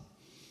stopped.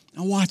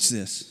 Now watch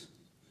this.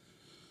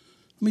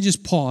 Let me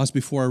just pause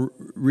before I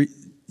read.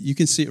 You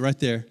can see it right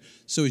there.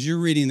 So as you're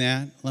reading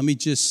that, let me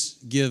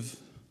just give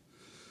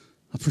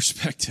a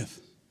perspective.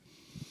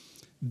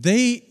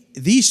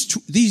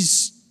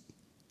 These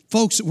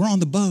folks that were on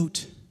the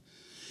boat,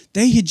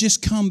 they had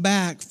just come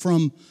back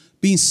from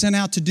being sent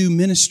out to do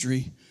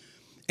ministry.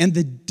 And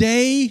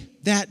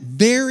that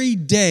very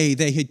day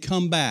they had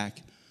come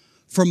back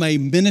from a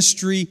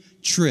ministry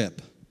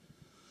trip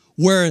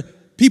where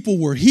people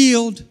were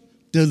healed,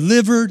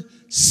 delivered,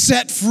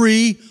 set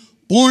free,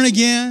 born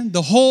again,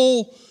 the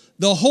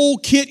whole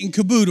kit and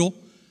caboodle,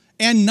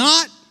 and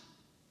not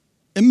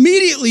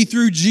immediately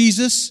through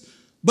Jesus,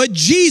 but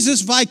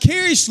Jesus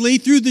vicariously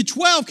through the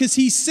 12, because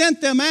He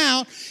sent them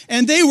out,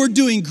 and they were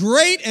doing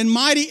great and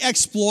mighty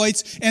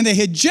exploits, and they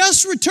had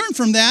just returned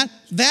from that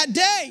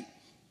day.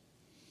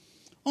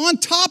 On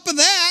top of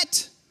that,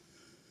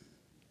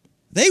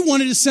 they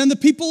wanted to send the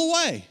people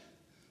away.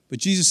 But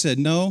Jesus said,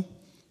 no,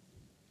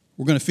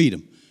 we're going to feed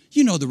them.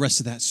 You know the rest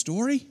of that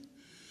story.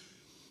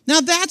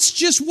 Now that's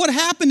just what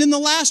happened in the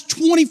last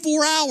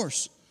 24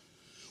 hours.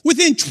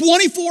 Within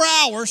 24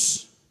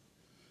 hours,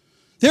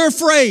 they're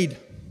afraid.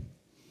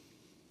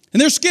 And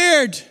they're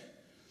scared,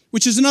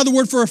 which is another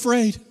word for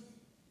afraid.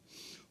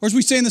 Or as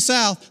we say in the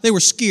South, they were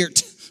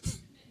scared.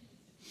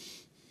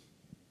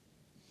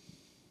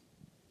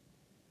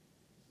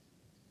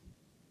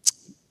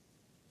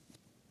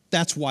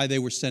 That's why they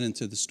were sent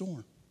into the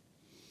storm.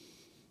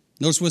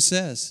 Notice what it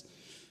says.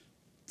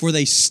 For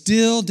they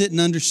still didn't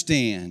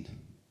understand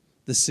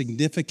the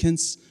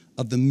significance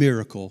of the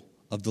miracle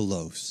of the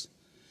loaves.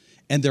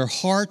 And their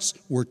hearts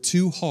were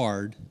too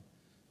hard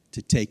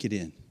to take it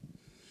in.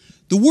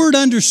 The word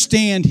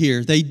understand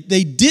here, they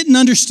didn't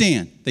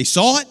understand. They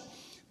saw it,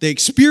 they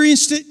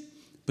experienced it,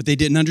 but they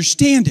didn't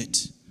understand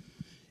it.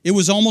 It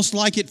was almost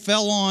like it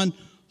fell on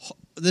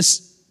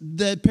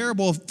the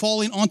parable of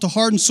falling onto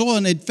hardened soil,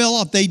 and it fell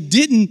off. They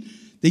didn't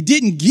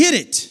get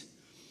it.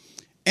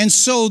 And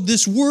so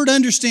this word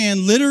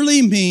understand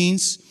literally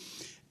means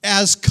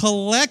as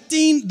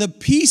collecting the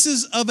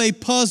pieces of a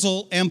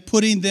puzzle and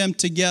putting them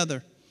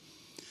together.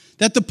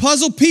 That the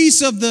puzzle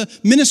piece of the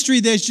ministry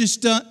they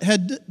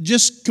had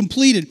just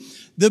completed,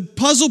 the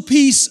puzzle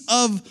piece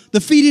of the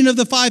feeding of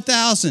the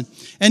 5,000,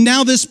 and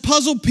now this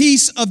puzzle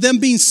piece of them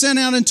being sent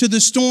out into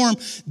the storm,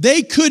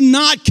 they could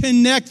not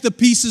connect the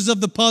pieces of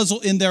the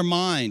puzzle in their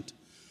mind.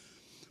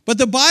 But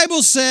the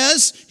Bible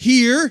says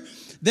here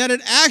that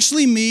it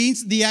actually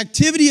means the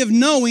activity of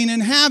knowing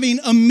and having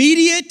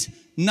immediate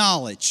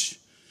knowledge.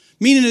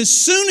 Meaning as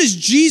soon as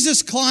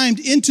Jesus climbed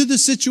into the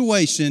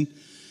situation,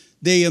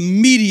 they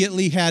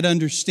immediately had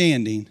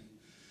understanding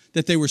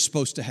that they were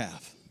supposed to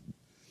have.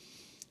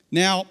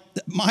 Now,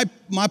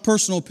 my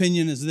personal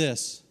opinion is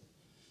this,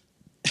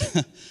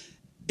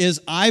 is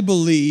I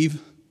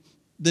believe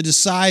the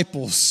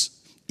disciples,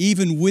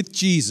 even with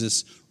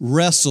Jesus,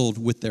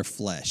 wrestled with their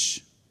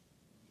flesh.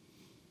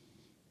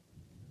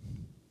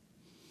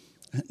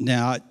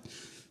 Now,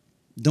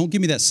 don't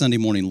give me that Sunday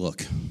morning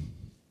look.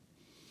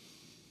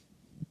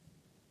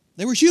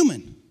 They were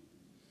human.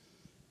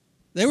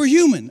 They were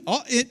human.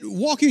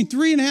 Walking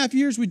 3.5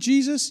 years with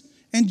Jesus,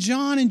 And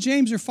John and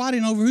James are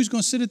fighting over who's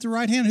going to sit at the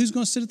right hand and who's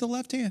going to sit at the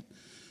left hand.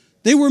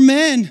 They were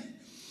men,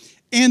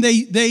 and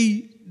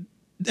they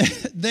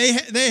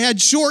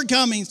had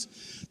shortcomings.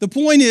 The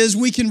point is,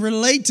 we can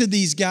relate to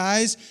these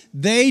guys.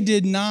 They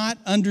did not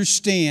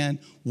understand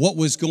what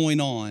was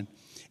going on.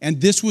 And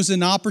this was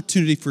an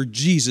opportunity for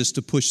Jesus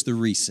to push the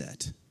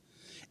reset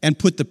and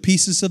put the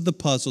pieces of the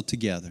puzzle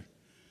together.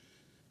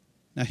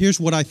 Now, here's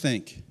what I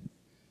think.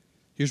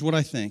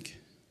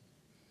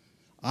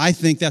 I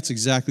think that's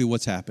exactly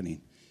what's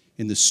happening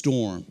in the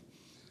storm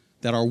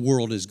that our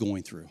world is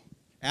going through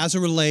as it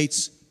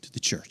relates to the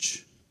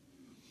church.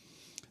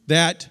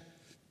 That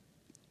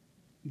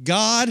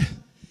God,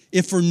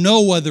 if for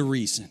no other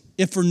reason,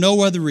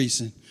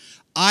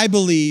 I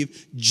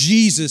believe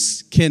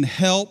Jesus can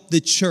help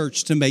the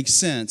church to make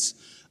sense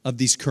of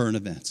these current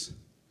events.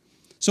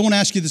 So I want to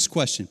ask you this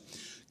question.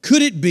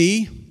 Could it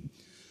be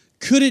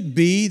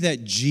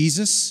that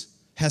Jesus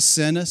has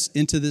sent us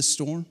into this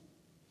storm?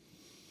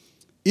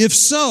 If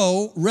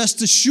so,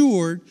 rest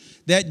assured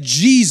that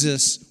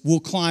Jesus will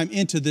climb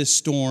into this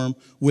storm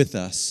with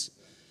us.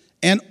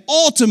 And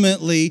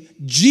ultimately,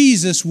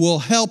 Jesus will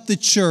help the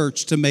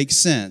church to make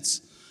sense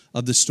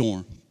of the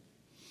storm.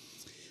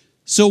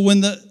 So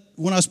when I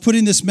was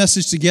putting this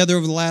message together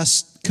over the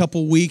last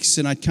couple weeks,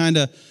 and I kind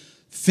of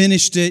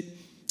finished it,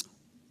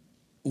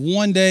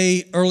 one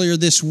day earlier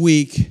this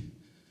week,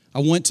 I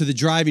went to the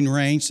driving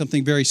range,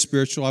 something very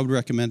spiritual. I would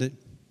recommend it.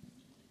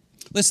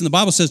 Listen, the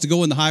Bible says to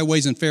go in the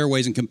highways and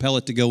fairways and compel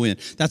it to go in.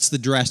 That's the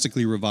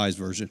drastically revised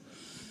version.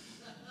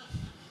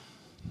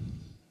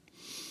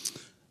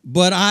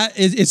 But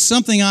it's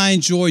something I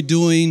enjoy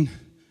doing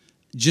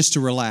just to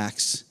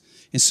relax.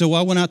 And so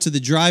I went out to the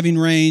driving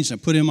range. I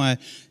put in my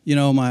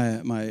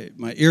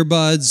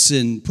earbuds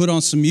and put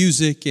on some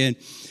music, and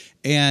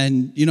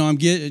I'm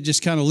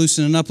just kind of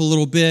loosening up a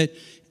little bit.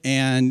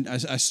 And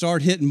I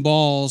start hitting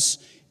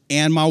balls.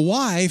 And my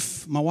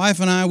wife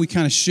and I, we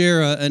kind of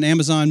share an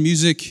Amazon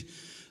Music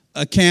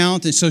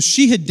account. And so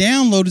she had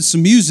downloaded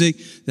some music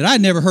that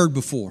I'd never heard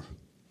before.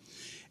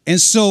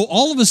 And so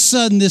all of a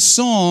sudden this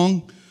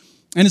song,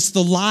 and it's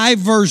the live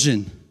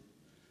version,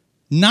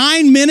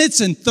 9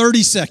 minutes and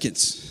 30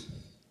 seconds.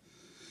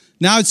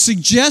 Now I'd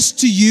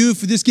suggest to you,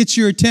 if this gets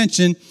your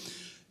attention,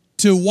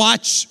 to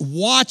watch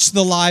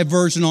the live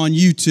version on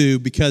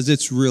YouTube, because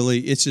it's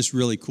just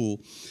really cool.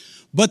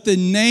 But the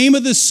name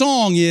of the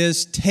song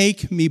is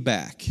Take Me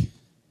Back.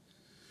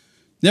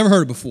 Never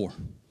heard it before.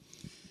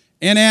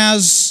 And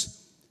as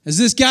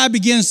this guy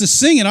begins to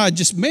sing it,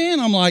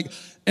 I'm like,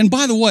 and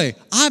by the way,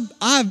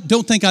 I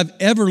don't think I've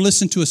ever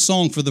listened to a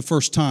song for the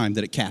first time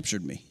that it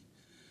captured me.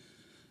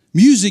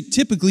 Music,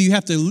 typically you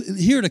have to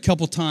hear it a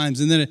couple times,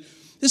 and then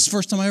this is the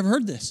first time I ever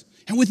heard this.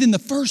 And within the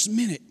first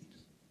minute,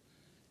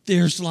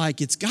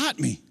 it's got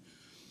me.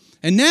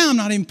 And now I'm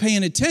not even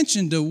paying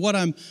attention to what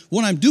I'm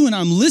doing.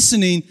 I'm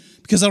listening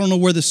because I don't know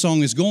where this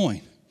song is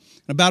going.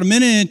 About a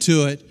minute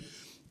into it,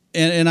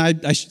 and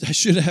I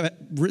should have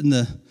written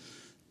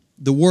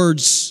the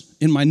words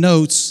in my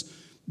notes,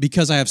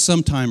 because I have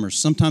some timers.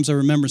 Sometimes I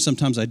remember,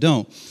 sometimes I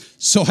don't.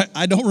 So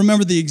I don't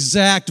remember the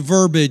exact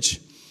verbiage,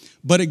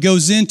 but it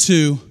goes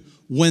into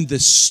when the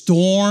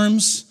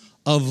storms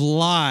of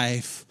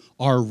life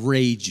are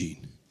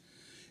raging.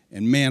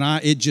 And man,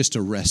 it just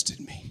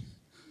arrested me.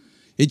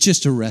 And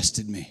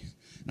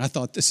I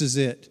thought, this is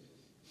it.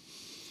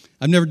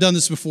 I've never done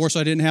this before, so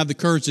I didn't have the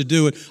courage to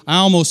do it. I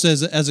almost,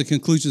 as a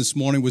conclusion this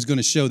morning, was going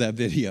to show that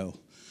video.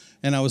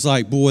 And I was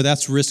like, boy,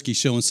 that's risky,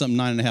 showing something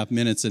 9.5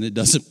 minutes and it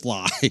doesn't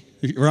fly,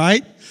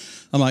 right?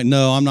 I'm like,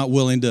 no, I'm not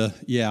willing to,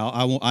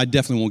 I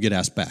definitely won't get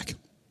asked back.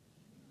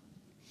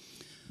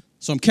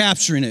 So I'm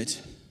capturing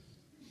it.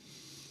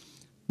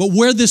 But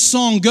where this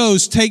song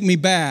goes, Take Me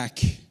Back,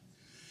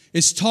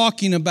 it's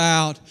talking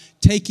about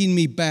taking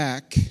me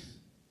back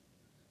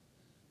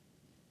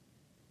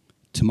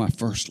to my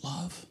first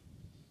love.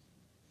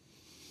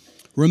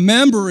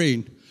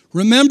 Remembering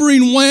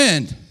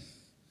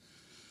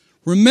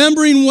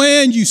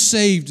when you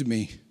saved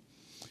me.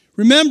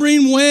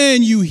 Remembering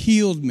when you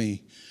healed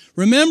me.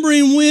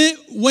 Remembering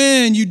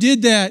when you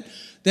did that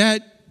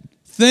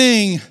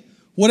thing,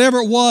 whatever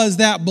it was,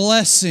 that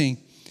blessing.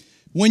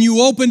 When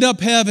you opened up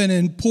heaven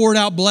and poured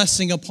out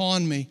blessing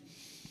upon me.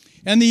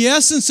 And the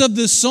essence of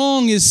this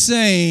song is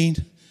saying,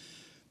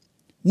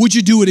 would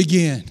you do it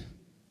again?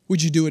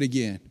 Would you do it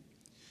again?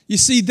 You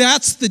see,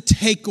 that's the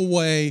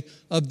takeaway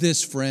of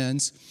this,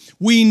 friends.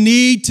 We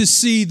need to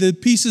see the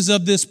pieces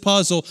of this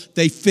puzzle,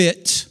 they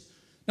fit.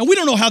 Now, we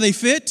don't know how they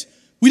fit.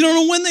 We don't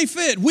know when they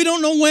fit. We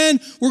don't know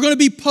when we're going to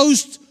be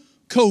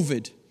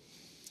post-COVID.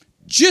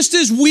 Just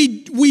as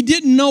we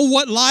didn't know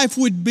what life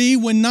would be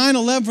when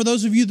 9/11, for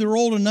those of you that are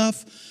old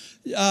enough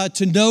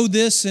to know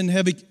this and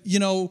have,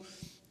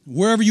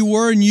 wherever you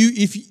were, and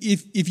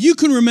if you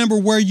can remember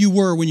where you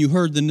were when you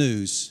heard the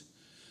news,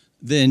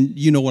 then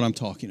you know what I'm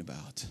talking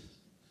about.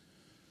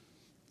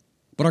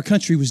 But our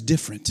country was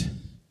different.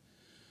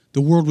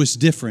 The world was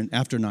different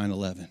after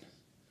 9/11.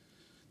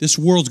 This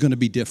world's going to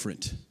be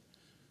different.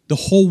 The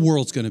whole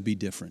world's going to be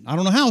different. I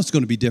don't know how it's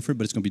going to be different,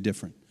 but it's going to be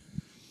different.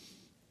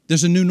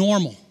 There's a new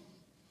normal.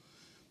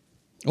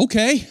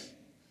 Okay.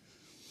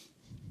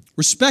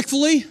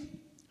 Respectfully,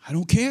 I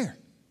don't care.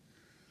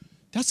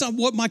 That's not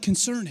what my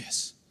concern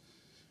is.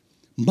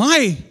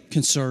 My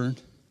concern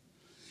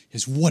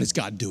is, what is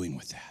God doing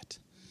with that?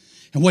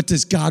 And what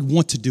does God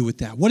want to do with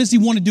that? What does he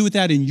want to do with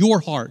that in your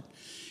heart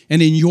and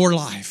in your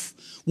life?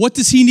 What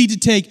does he need to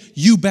take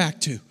you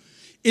back to?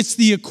 It's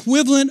the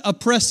equivalent of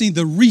pressing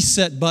the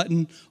reset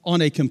button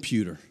on a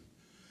computer.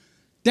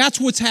 That's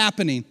what's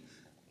happening.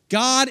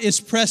 God is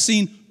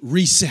pressing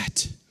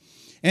reset.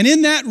 And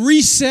in that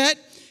reset,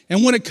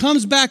 and when it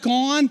comes back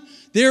on,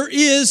 there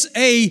is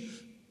a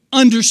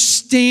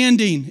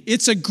understanding.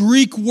 It's a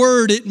Greek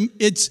word.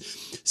 It's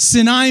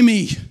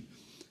synime.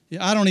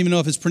 I don't even know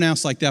if it's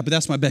pronounced like that, but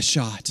that's my best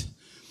shot.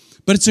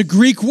 But it's a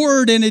Greek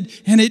word, and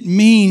it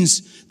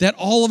means that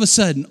all of a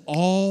sudden,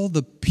 all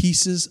the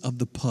pieces of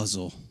the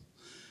puzzle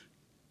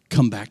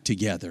come back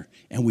together,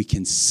 and we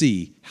can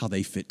see how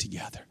they fit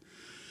together.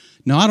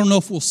 Now, I don't know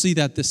if we'll see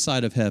that this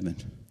side of heaven,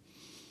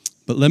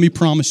 but let me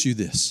promise you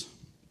this.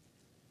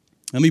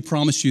 Let me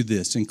promise you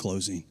this in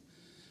closing.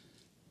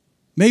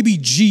 Maybe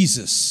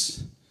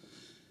Jesus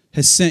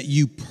has sent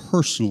you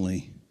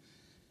personally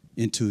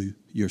into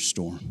your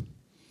storm.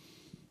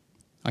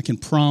 I can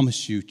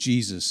promise you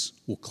Jesus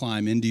will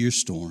climb into your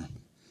storm,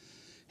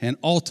 and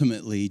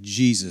ultimately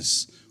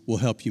Jesus will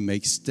help you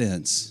make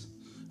sense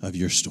of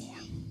your storm.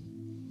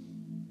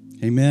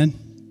 Amen.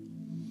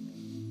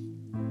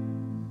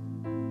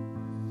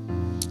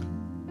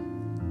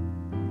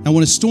 Now,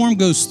 when a storm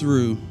goes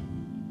through,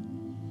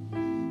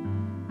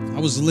 I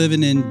was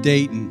living in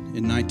Dayton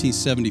in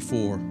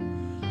 1974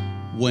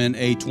 when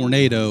a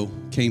tornado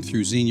came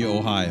through Xenia,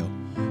 Ohio.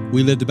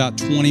 We lived about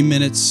 20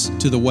 minutes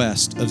to the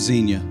west of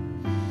Xenia.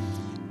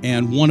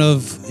 And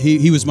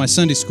he was my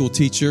Sunday school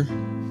teacher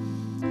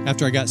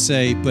after I got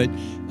saved, but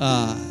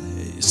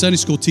Sunday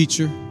school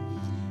teacher.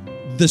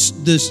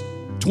 This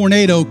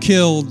tornado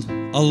killed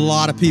a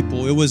lot of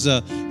people.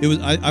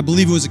 I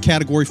believe it was a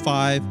Category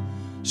 5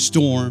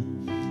 storm,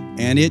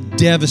 and it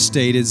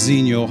devastated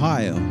Xenia,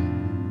 Ohio.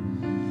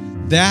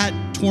 That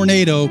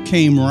tornado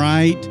came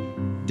right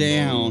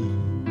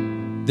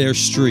down their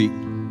street.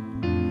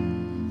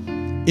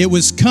 It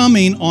was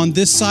coming on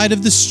this side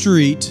of the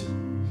street,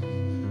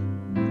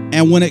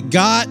 and when it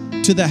got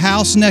to the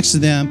house next to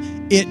them,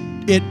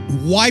 it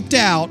wiped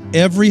out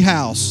every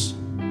house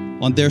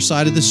on their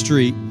side of the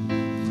street.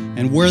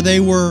 And where they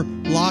were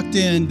locked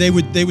in, they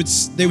would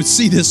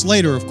see this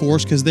later, of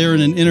course, because they're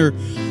in an inner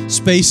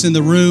space in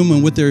the room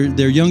and with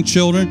their young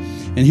children.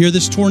 And here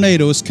this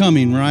tornado is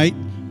coming, right?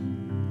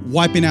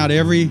 Wiping out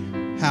every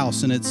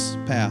house in its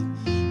path.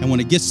 And when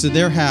it gets to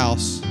their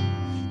house,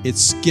 it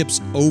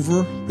skips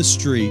over the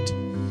street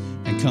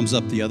and comes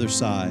up the other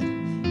side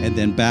and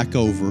then back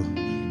over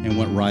and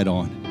went right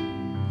on.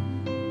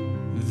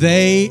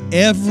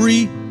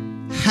 Every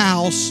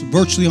house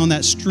virtually on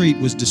that street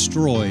was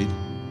destroyed,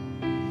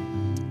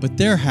 but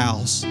their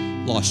house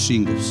lost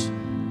shingles.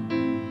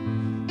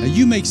 Now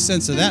you make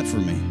sense of that for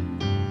me.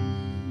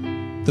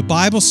 The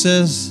Bible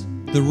says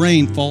the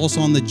rain falls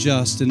on the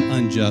just and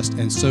unjust,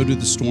 and so do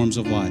the storms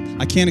of life.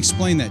 I can't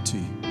explain that to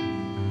you.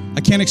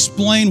 I can't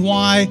explain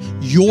why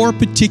your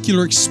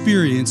particular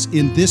experience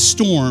in this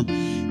storm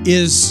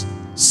is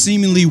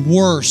seemingly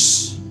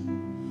worse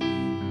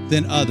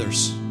than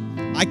others.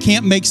 I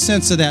can't make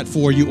sense of that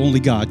for you. Only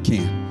God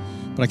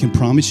can. But I can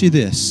promise you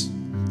this.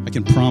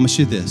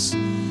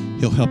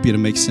 He'll help you to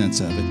make sense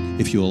of it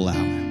if you allow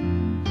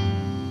Him.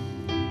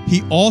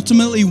 He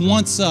ultimately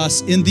wants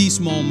us in these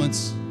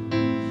moments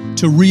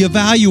to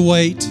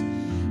reevaluate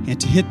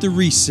and to hit the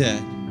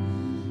reset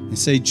and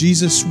say,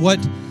 Jesus, what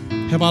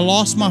have I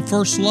lost my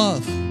first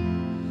love?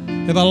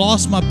 Have I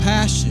lost my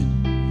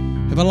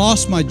passion? Have I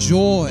lost my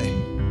joy?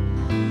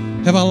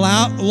 Have I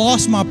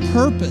lost my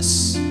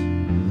purpose?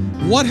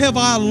 What have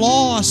I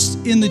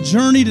lost in the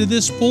journey to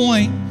this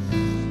point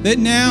that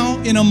now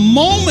in a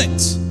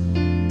moment,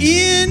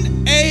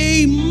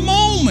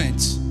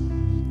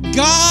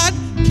 God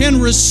can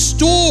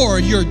restore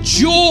your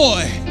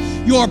joy,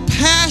 your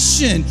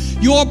passion,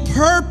 your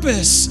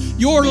purpose,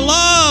 your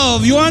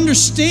love, your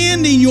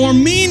understanding, your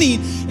meaning,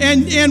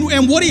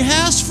 and what He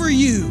has for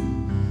you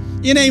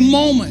in a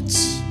moment.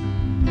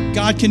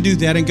 God can do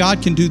that, and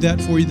God can do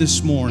that for you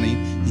this morning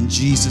in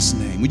Jesus'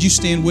 name. Would you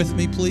stand with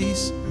me,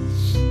 please?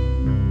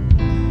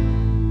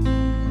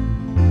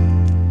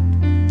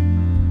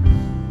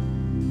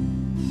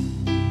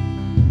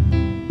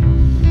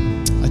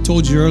 I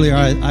told you earlier,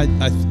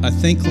 I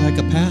think like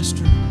a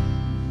pastor.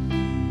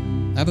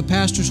 I have a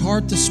pastor's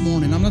heart this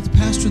morning. I'm not the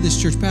pastor of this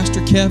church.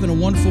 Pastor Kevin, a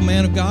wonderful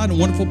man of God, a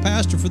wonderful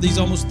pastor for these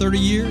almost 30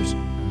 years.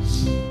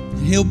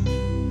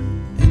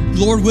 And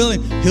Lord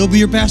willing, he'll be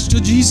your pastor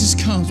till Jesus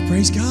comes.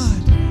 Praise God.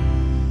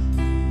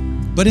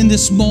 But in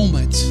this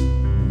moment,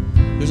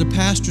 there's a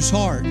pastor's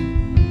heart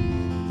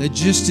that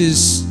just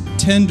is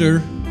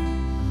tender.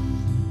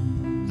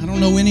 I don't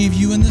know any of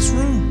you in this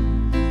room.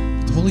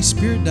 The Holy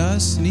Spirit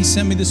does, and He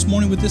sent me this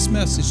morning with this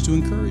message to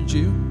encourage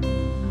you.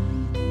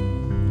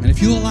 And if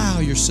you allow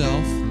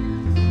yourself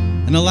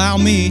and allow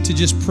me to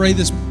just pray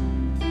this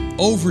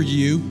over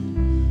you,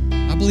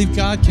 I believe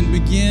God can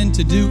begin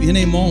to do in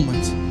a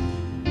moment.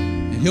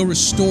 And He'll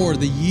restore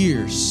the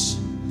years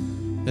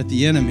that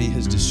the enemy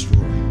has destroyed.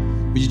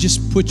 Would you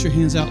just put your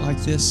hands out like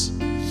this?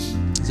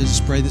 As I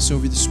just pray this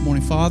over you this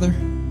morning. Father,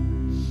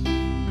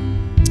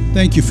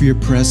 thank you for your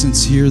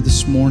presence here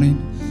this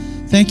morning.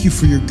 Thank you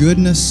for your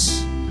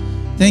goodness.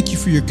 Thank you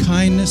for your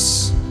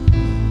kindness.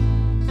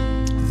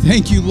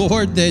 Thank you,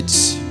 Lord,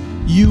 that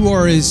you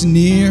are as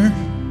near.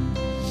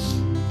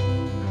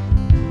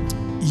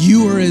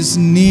 You are as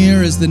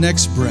near as the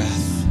next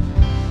breath.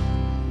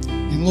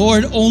 And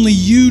Lord, only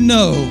you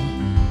know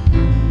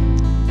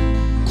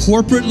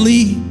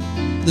corporately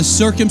the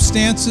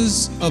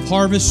circumstances of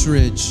Harvest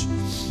Ridge.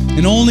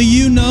 And only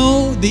you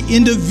know the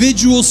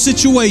individual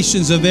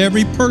situations of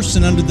every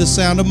person under the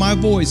sound of my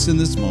voice in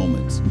this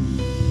moment.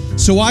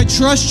 So I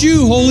trust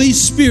you, Holy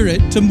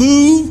Spirit, to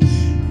move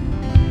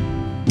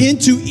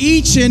into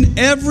each and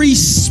every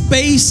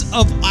space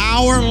of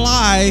our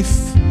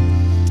life.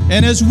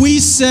 And as we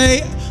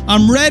say,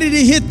 I'm ready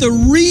to hit the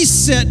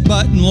reset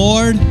button,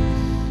 Lord,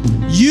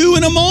 you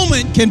in a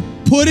moment can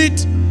put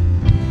it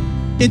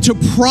into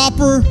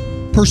proper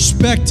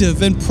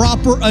perspective and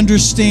proper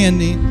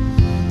understanding,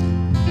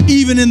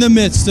 even in the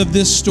midst of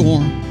this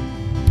storm.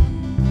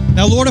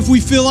 Now, Lord, if we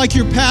feel like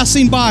you're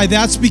passing by,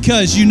 that's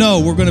because you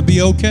know we're going to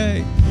be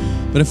okay.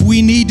 But if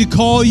we need to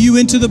call you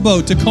into the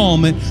boat to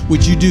calm it,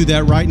 would you do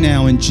that right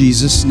now in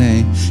Jesus'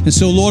 name? And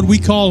so, Lord, we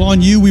call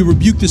on you. We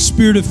rebuke the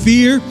spirit of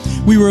fear.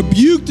 We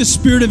rebuke the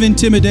spirit of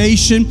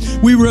intimidation.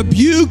 We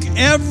rebuke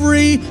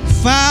every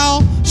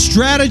foul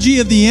strategy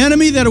of the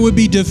enemy, that it would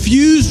be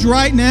diffused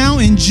right now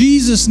in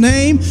Jesus'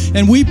 name.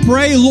 And we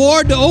pray,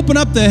 Lord, to open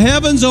up the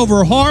heavens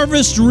over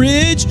Harvest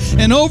Ridge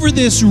and over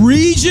this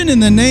region in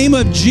the name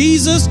of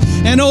Jesus,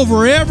 and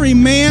over every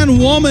man,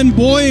 woman,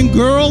 boy, and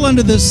girl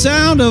under the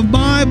sound of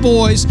my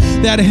voice,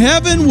 that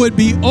heaven would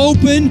be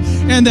open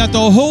and that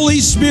the Holy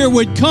Spirit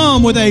would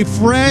come with a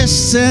fresh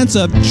sense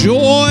of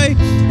joy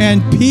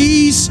and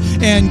peace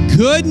and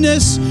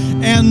goodness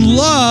and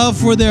love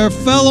for their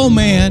fellow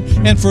man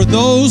and for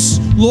those,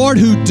 Lord,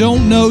 who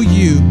don't know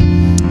you.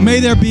 May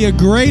there be a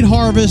great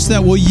harvest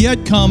that will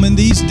yet come in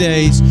these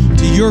days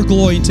to your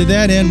glory. And to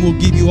that end, we'll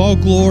give you all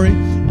glory,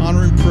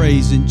 honor, and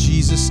praise in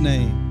Jesus'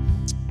 name.